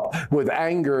pent up with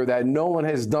anger that no one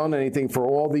has done anything for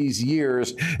all these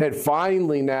years, and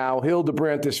finally now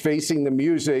Hildebrandt is facing the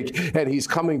music and he's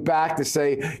coming back to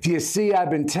say, you see, I've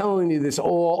been telling you this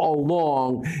all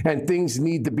along and things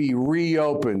need to be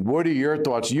reopened. What are your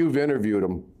thoughts? You've interviewed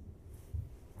him.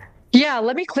 Yeah,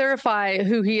 let me clarify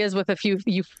who he is with a few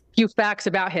facts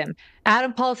about him.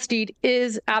 Adam Paul Steed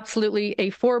is absolutely a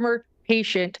former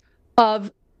patient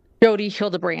of JODI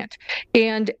Hildebrandt,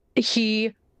 and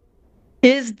he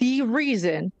is the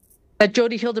reason that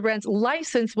JODI Hildebrandt's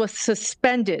license was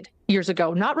suspended years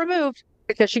ago, not removed,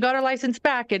 because she got her license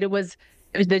back, and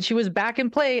then she was back in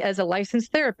play as a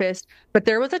licensed therapist. But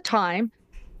there was a time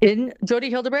in JODI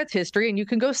Hildebrandt's history, and you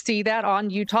can go see that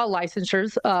on Utah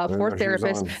licensures for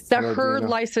therapists, that her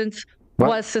license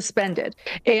was suspended.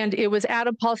 And it was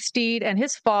Adam Paul Steed and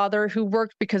his father who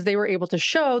worked, because they were able to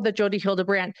show that JODI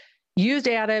Hildebrandt used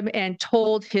Adam and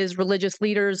told his religious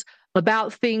leaders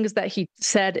about things that he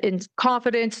said in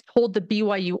confidence, told the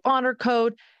BYU honor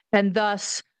code, and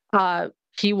thus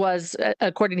he was,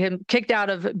 according to him, kicked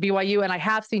out of BYU. And I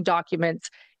have seen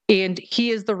documents, and he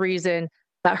is the reason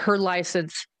that her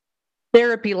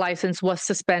therapy license was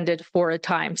suspended for a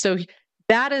time. So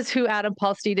that is who Adam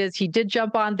Paul Steed is. He did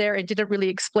jump on there and didn't really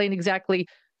explain exactly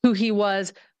who he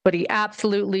was, but he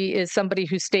absolutely is somebody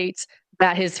who states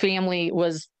that his family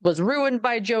was ruined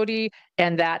by JODI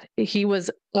and that he was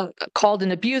called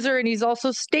an abuser. And he's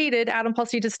also stated, Adam Paul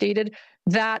Steed has stated,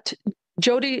 that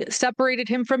JODI separated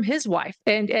him from his wife.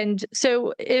 And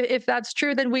so if that's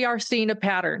true, then we are seeing a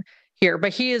pattern here.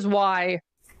 But he is why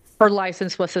her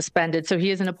license was suspended. So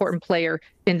he is an important player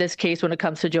in this case when it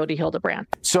comes to JODI Hildebrandt.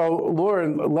 So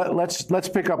Lauren, let's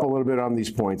pick up a little bit on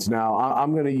these points. Now,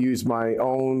 I'm going to use my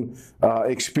own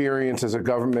experience as a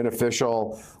government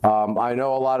official. I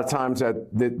know a lot of times that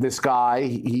this guy,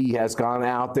 he has gone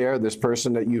out there, this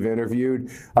person that you've interviewed.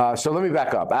 So let me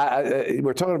back up.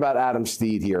 We're talking about Adam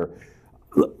Steed here.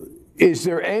 Is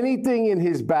there anything in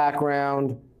his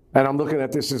background, and I'm looking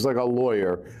at this as like a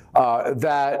lawyer,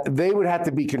 that they would have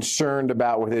to be concerned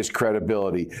about with his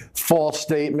credibility? False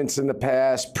statements in the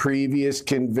past, previous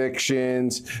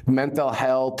convictions, mental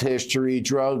health history,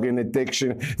 drug and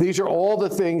addiction. These are all the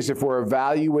things, if we're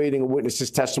evaluating a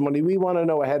witness's testimony, we want to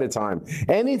know ahead of time.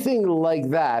 Anything like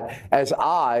that, as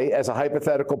I, as a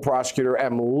hypothetical prosecutor,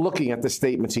 am looking at the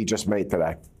statements he just made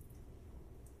today?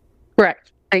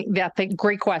 Correct.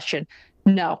 Great question.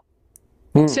 No.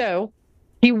 So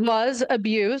he was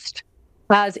abused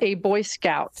as a Boy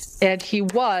Scout, and he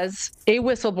was a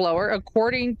whistleblower,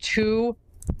 according to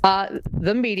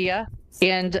the media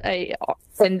and a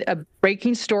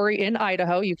breaking story in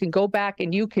Idaho. You can go back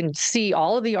and you can see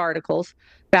all of the articles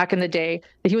back in the day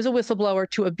that he was a whistleblower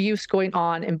to abuse going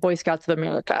on in Boy Scouts of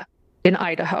America in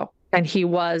Idaho, and he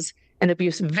was an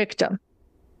abuse victim,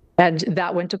 and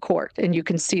that went to court, and you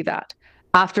can see that.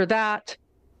 After that,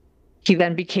 He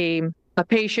then became a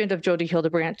patient of Jodi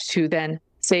Hildebrandt to then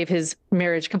save his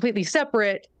marriage completely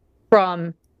separate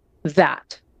from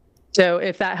that. So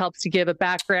if that helps to give a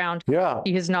background,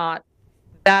 he is not,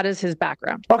 that is his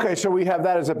background. Okay, so we have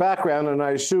that as a background, and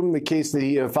I assume the case that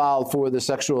he filed for the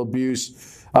sexual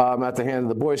abuse at the hand of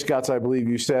the Boy Scouts, I believe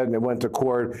you said, and it went to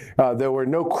court. There were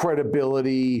no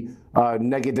credibility,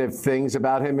 negative things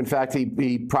about him. In fact,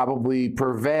 he probably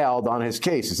prevailed on his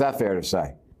case. Is that fair to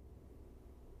say?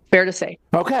 Fair to say.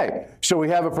 Okay, so we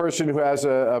have a person who has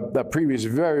a previous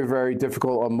very, very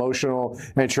difficult emotional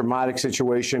and traumatic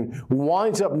situation,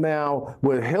 winds up now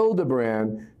with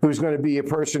Hildebrandt, who's going to be a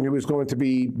person who is going to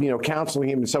be, counseling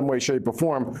him in some way, shape, or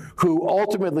form, who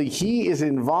ultimately he is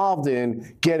involved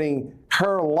in getting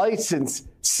her license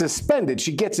suspended.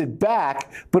 She gets it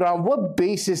back, but on what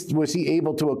basis was he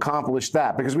able to accomplish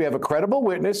that? Because we have a credible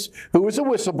witness who was a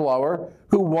whistleblower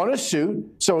who won a suit.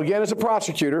 So again, as a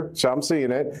prosecutor, so I'm seeing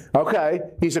it. Okay,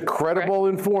 he's a credible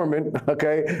informant.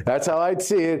 Okay, that's how I'd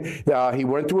see it. He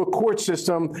went through a court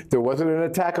system. There wasn't an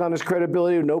attack on his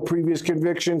credibility, no previous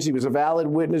convictions. He was a valid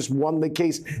witness, won the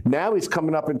case. Now he's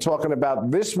coming up and talking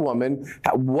about this woman.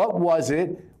 What was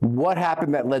it? What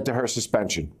happened that led to her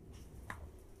suspension?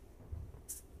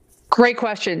 Great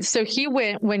question. So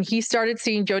when he started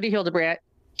seeing Jodi Hildebrandt,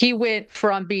 he went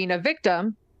from being a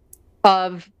victim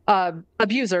of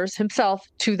abusers himself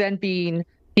to then being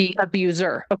the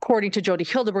abuser, according to Jodi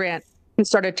Hildebrandt, who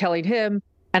started telling him,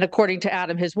 and according to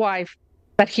Adam, his wife,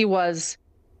 that he was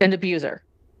an abuser.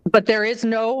 But there is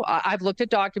no, I've looked at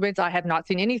documents, I have not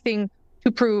seen anything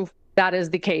to prove that is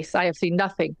the case. I have seen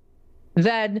nothing.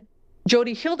 Then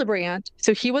Jodi Hildebrandt,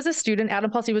 so he was a student,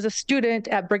 Adam Paul Steed was a student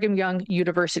at Brigham Young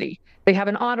University. They have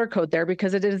an honor code there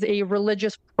because it is a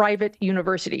religious private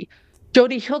university.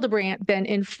 Jodi Hildebrandt then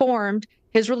informed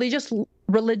his religious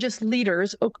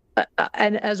leaders,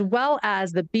 and as well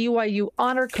as the BYU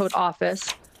honor code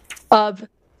office, of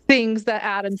things that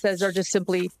Adam says are just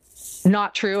simply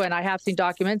not true. And I have seen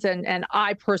documents, and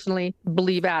I personally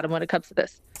believe Adam when it comes to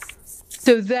this.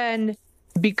 So then,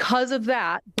 because of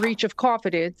that breach of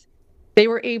confidence, they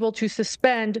were able to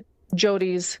suspend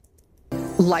Jodi's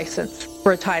license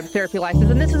for a time, therapy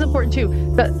license. And this is important too.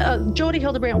 But Jodi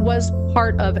Hildebrandt was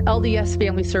part of LDS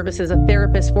Family Services, a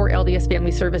therapist for LDS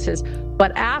Family Services.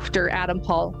 But after Adam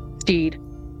Paul Steed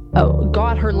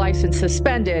got her license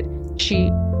suspended, she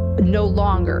no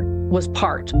longer was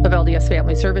part of LDS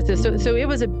Family Services. So it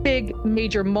was a big,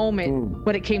 major moment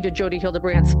when it came to Jodi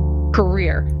Hildebrandt's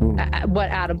career, what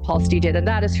Adam Paul Steed did, and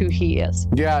that is who he is.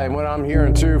 Yeah, and what I'm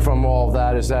hearing too from all of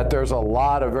that is that there's a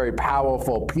lot of very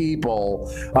powerful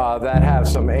people that have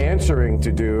some answering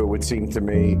to do, it would seem to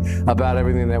me, about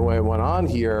everything that went on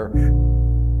here.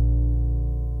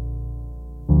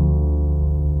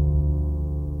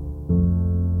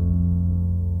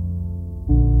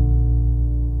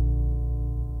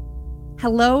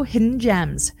 Hello, Hidden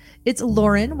Gems. It's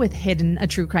Lauren with Hidden, a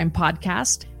true crime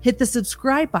podcast. Hit the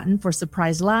subscribe button for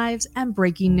surprise lives and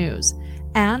breaking news.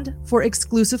 And for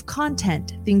exclusive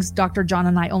content, things Dr. John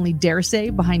and I only dare say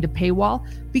behind a paywall,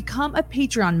 become a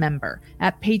Patreon member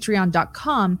at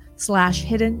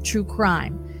patreon.com/hidden true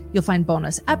crime. You'll find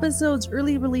bonus episodes,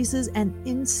 early releases, and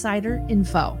insider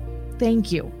info.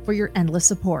 Thank you for your endless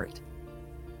support.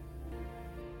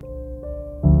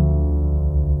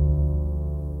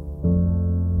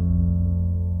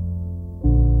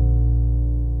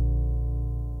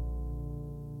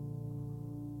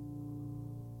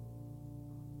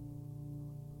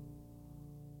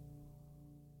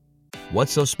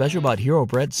 What's so special about Hero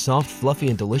Bread's soft, fluffy,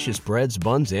 and delicious breads,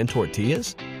 buns, and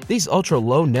tortillas? These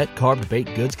ultra-low net-carb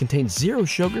baked goods contain zero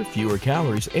sugar, fewer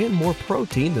calories, and more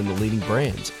protein than the leading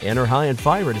brands, and are high in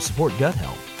fiber to support gut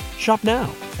health. Shop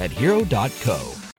now at Hero.co.